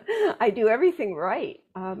 why? I do everything right.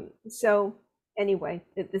 So anyway,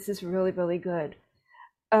 this is really really good.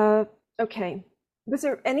 Uh, okay. Was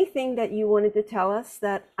there anything that you wanted to tell us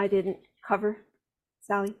that I didn't cover,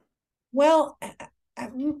 Sally? Well,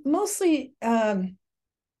 mostly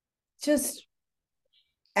just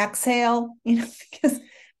exhale,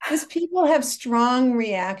 because people have strong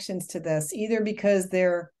reactions to this, either because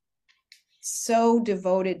they're so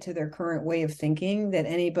devoted to their current way of thinking that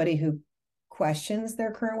anybody who questions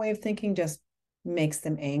their current way of thinking just makes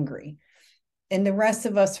them angry. And the rest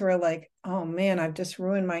of us who are like, oh man, I've just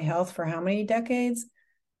ruined my health for how many decades?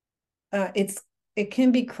 It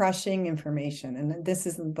can be crushing information. And this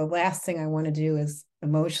is the last thing I want to do, is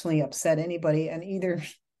emotionally upset anybody, and either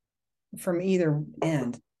from either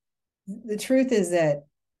end. The truth is that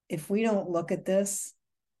if we don't look at this,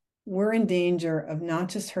 we're in danger of not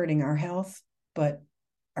just hurting our health, but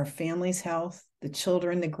our family's health, the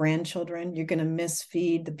children, the grandchildren. You're going to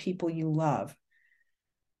misfeed the people you love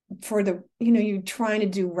for you're trying to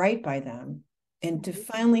do right by them. And to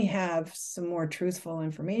finally have some more truthful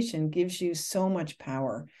information gives you so much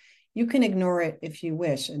power. You can ignore it if you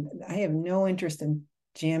wish. And I have no interest in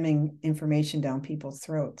jamming information down people's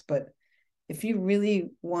throats. But if you really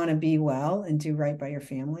want to be well and do right by your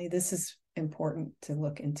family, this is important to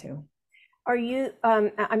look into. Are you,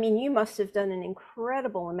 I mean, you must have done an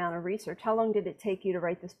incredible amount of research. How long did it take you to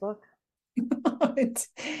write this book?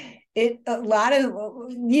 it, a lot of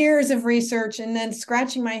years of research, and then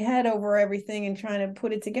scratching my head over everything and trying to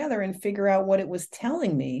put it together and figure out what it was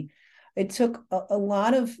telling me. It took a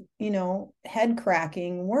lot of head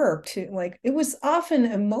cracking work to, like, it was often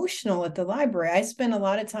emotional at the library. I spent a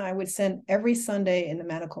lot of time, I would spend every Sunday in the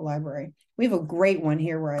medical library. We have a great one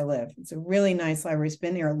here where I live. It's a really nice library. It's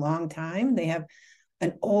been there a long time. They have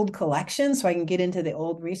an old collection, so I can get into the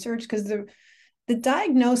old research, because the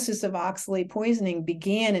diagnosis of oxalate poisoning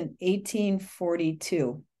began in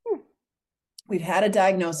 1842. We've had a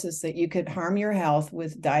diagnosis that you could harm your health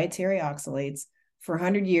with dietary oxalates for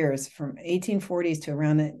 100 years, from 1840s to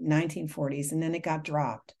around the 1940s, and then it got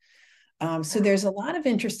dropped. So there's a lot of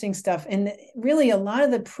interesting stuff. And really, a lot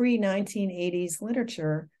of the pre-1980s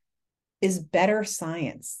literature is better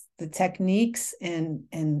science. the techniques and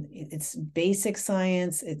it's basic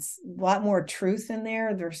science. It's a lot more truth in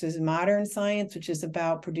there versus modern science, which is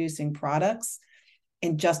about producing products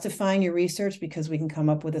and justifying your research because we can come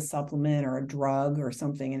up with a supplement or a drug or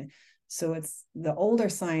something. And so it's the older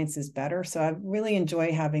science is better. So I really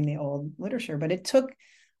enjoy having the old literature, but it took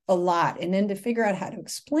a lot. And then to figure out how to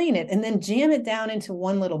explain it and then jam it down into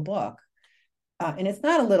one little book. And it's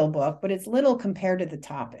not a little book, but it's little compared to the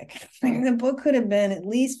topic. The book could have been at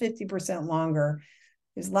least 50% longer.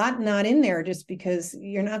 There's a lot not in there just because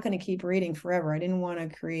you're not going to keep reading forever. I didn't want to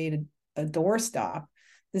create a doorstop.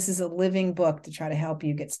 This is a living book to try to help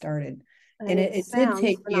you get started. And it did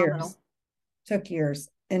take years. Took years.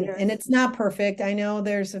 And it's not perfect. I know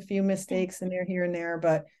there's a few mistakes in there here and there,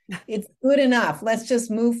 but it's good enough. Let's just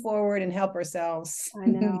move forward and help ourselves. I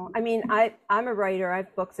know. I mean, I'm a writer. I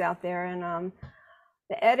have books out there, and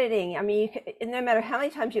the editing. I mean, no matter how many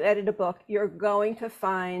times you edit a book, you're going to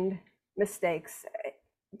find mistakes.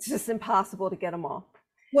 It's just impossible to get them all.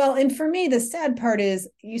 Well, and for me, the sad part is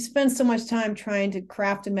you spend so much time trying to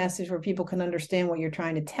craft a message where people can understand what you're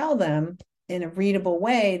trying to tell them in a readable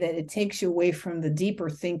way that it takes you away from the deeper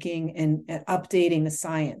thinking and updating the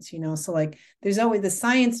science, So like there's always the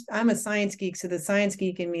science. I'm a science geek. So the science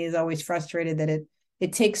geek in me is always frustrated that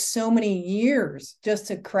it takes so many years just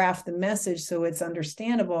to craft the message so it's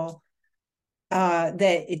understandable that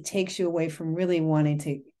it takes you away from really wanting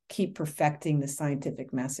to keep perfecting the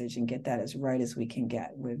scientific message and get that as right as we can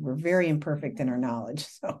get. We're very imperfect in our knowledge.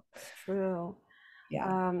 So true.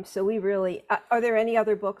 Yeah. So we really, are there any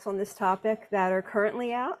other books on this topic that are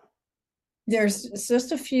currently out? There's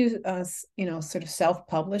just a few, sort of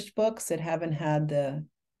self-published books that haven't had the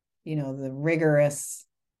rigorous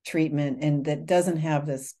treatment and that doesn't have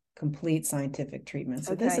this complete scientific treatment.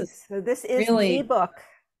 So this is really the book.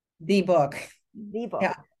 The book. The book.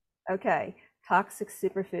 Yeah. Okay. Toxic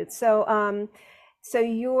Superfoods. So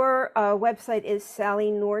your website is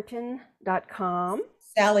sallynorton.com.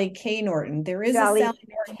 Sally K. Norton. There is a Sally Norton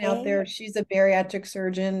out there. She's a bariatric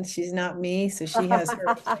surgeon. She's not me, so she has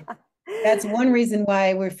her. That's one reason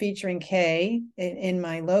why we're featuring K in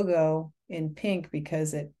my logo in pink,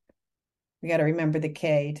 because we got to remember the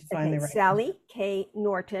K to find the right.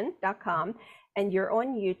 SallyKNorton.com, and you're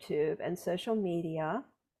on YouTube and social media.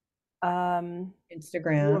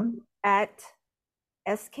 Instagram at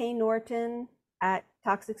sknorton at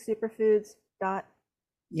toxicsuperfoods.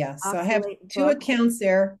 Yes, so I have two accounts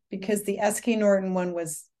there because the SK Norton one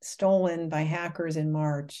was stolen by hackers in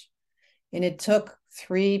March, and it took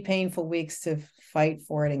 3 painful weeks to fight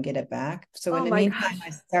for it and get it back. So in the meantime,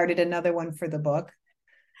 I started another one for the book.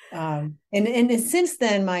 And since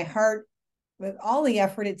then, my heart, with all the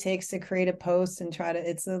effort it takes to create a post and try to,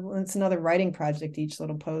 it's another writing project, each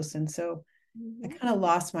little post. And so I kind of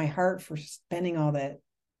lost my heart for spending all that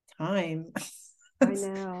time. I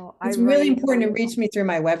know. It's really important to reach me through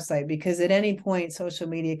my website, because at any point social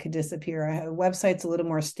media could disappear. A website's a little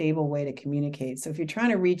more stable way to communicate. So if you're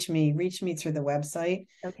trying to reach me through the website.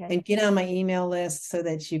 Okay. And get on my email list so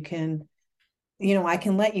that you can, I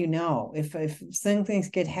can let you know if some things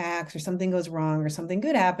get hacked or something goes wrong or something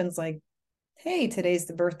good happens, like, hey, today's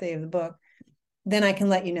the birthday of the book, then I can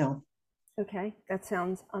let you know. Okay, that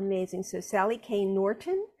sounds amazing. So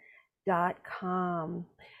SallyKNorton.com.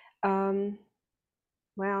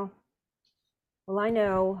 Wow. Well, I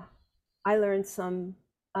know I learned some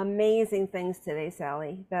amazing things today,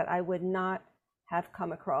 Sally, that I would not have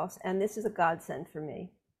come across. And this is a godsend for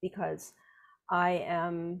me, because I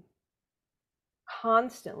am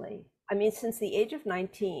constantly, since the age of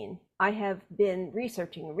 19, I have been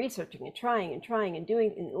researching and trying and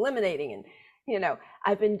doing and eliminating. And,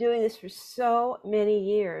 I've been doing this for so many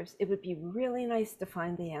years. It would be really nice to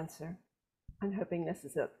find the answer. I'm hoping this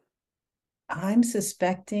is it. I'm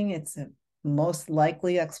suspecting it's a most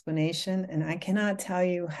likely explanation, and I cannot tell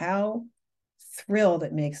you how thrilled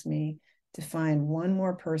it makes me to find one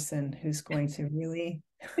more person who's going to really,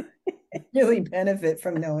 really benefit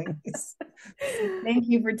from knowing this. Thank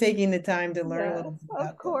you for taking the time to learn a little bit about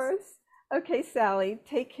this. Of course. Okay, Sally,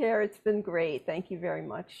 take care. It's been great. Thank you very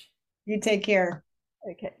much. You take care.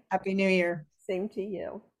 Okay. Happy New Year. Same to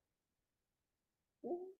you.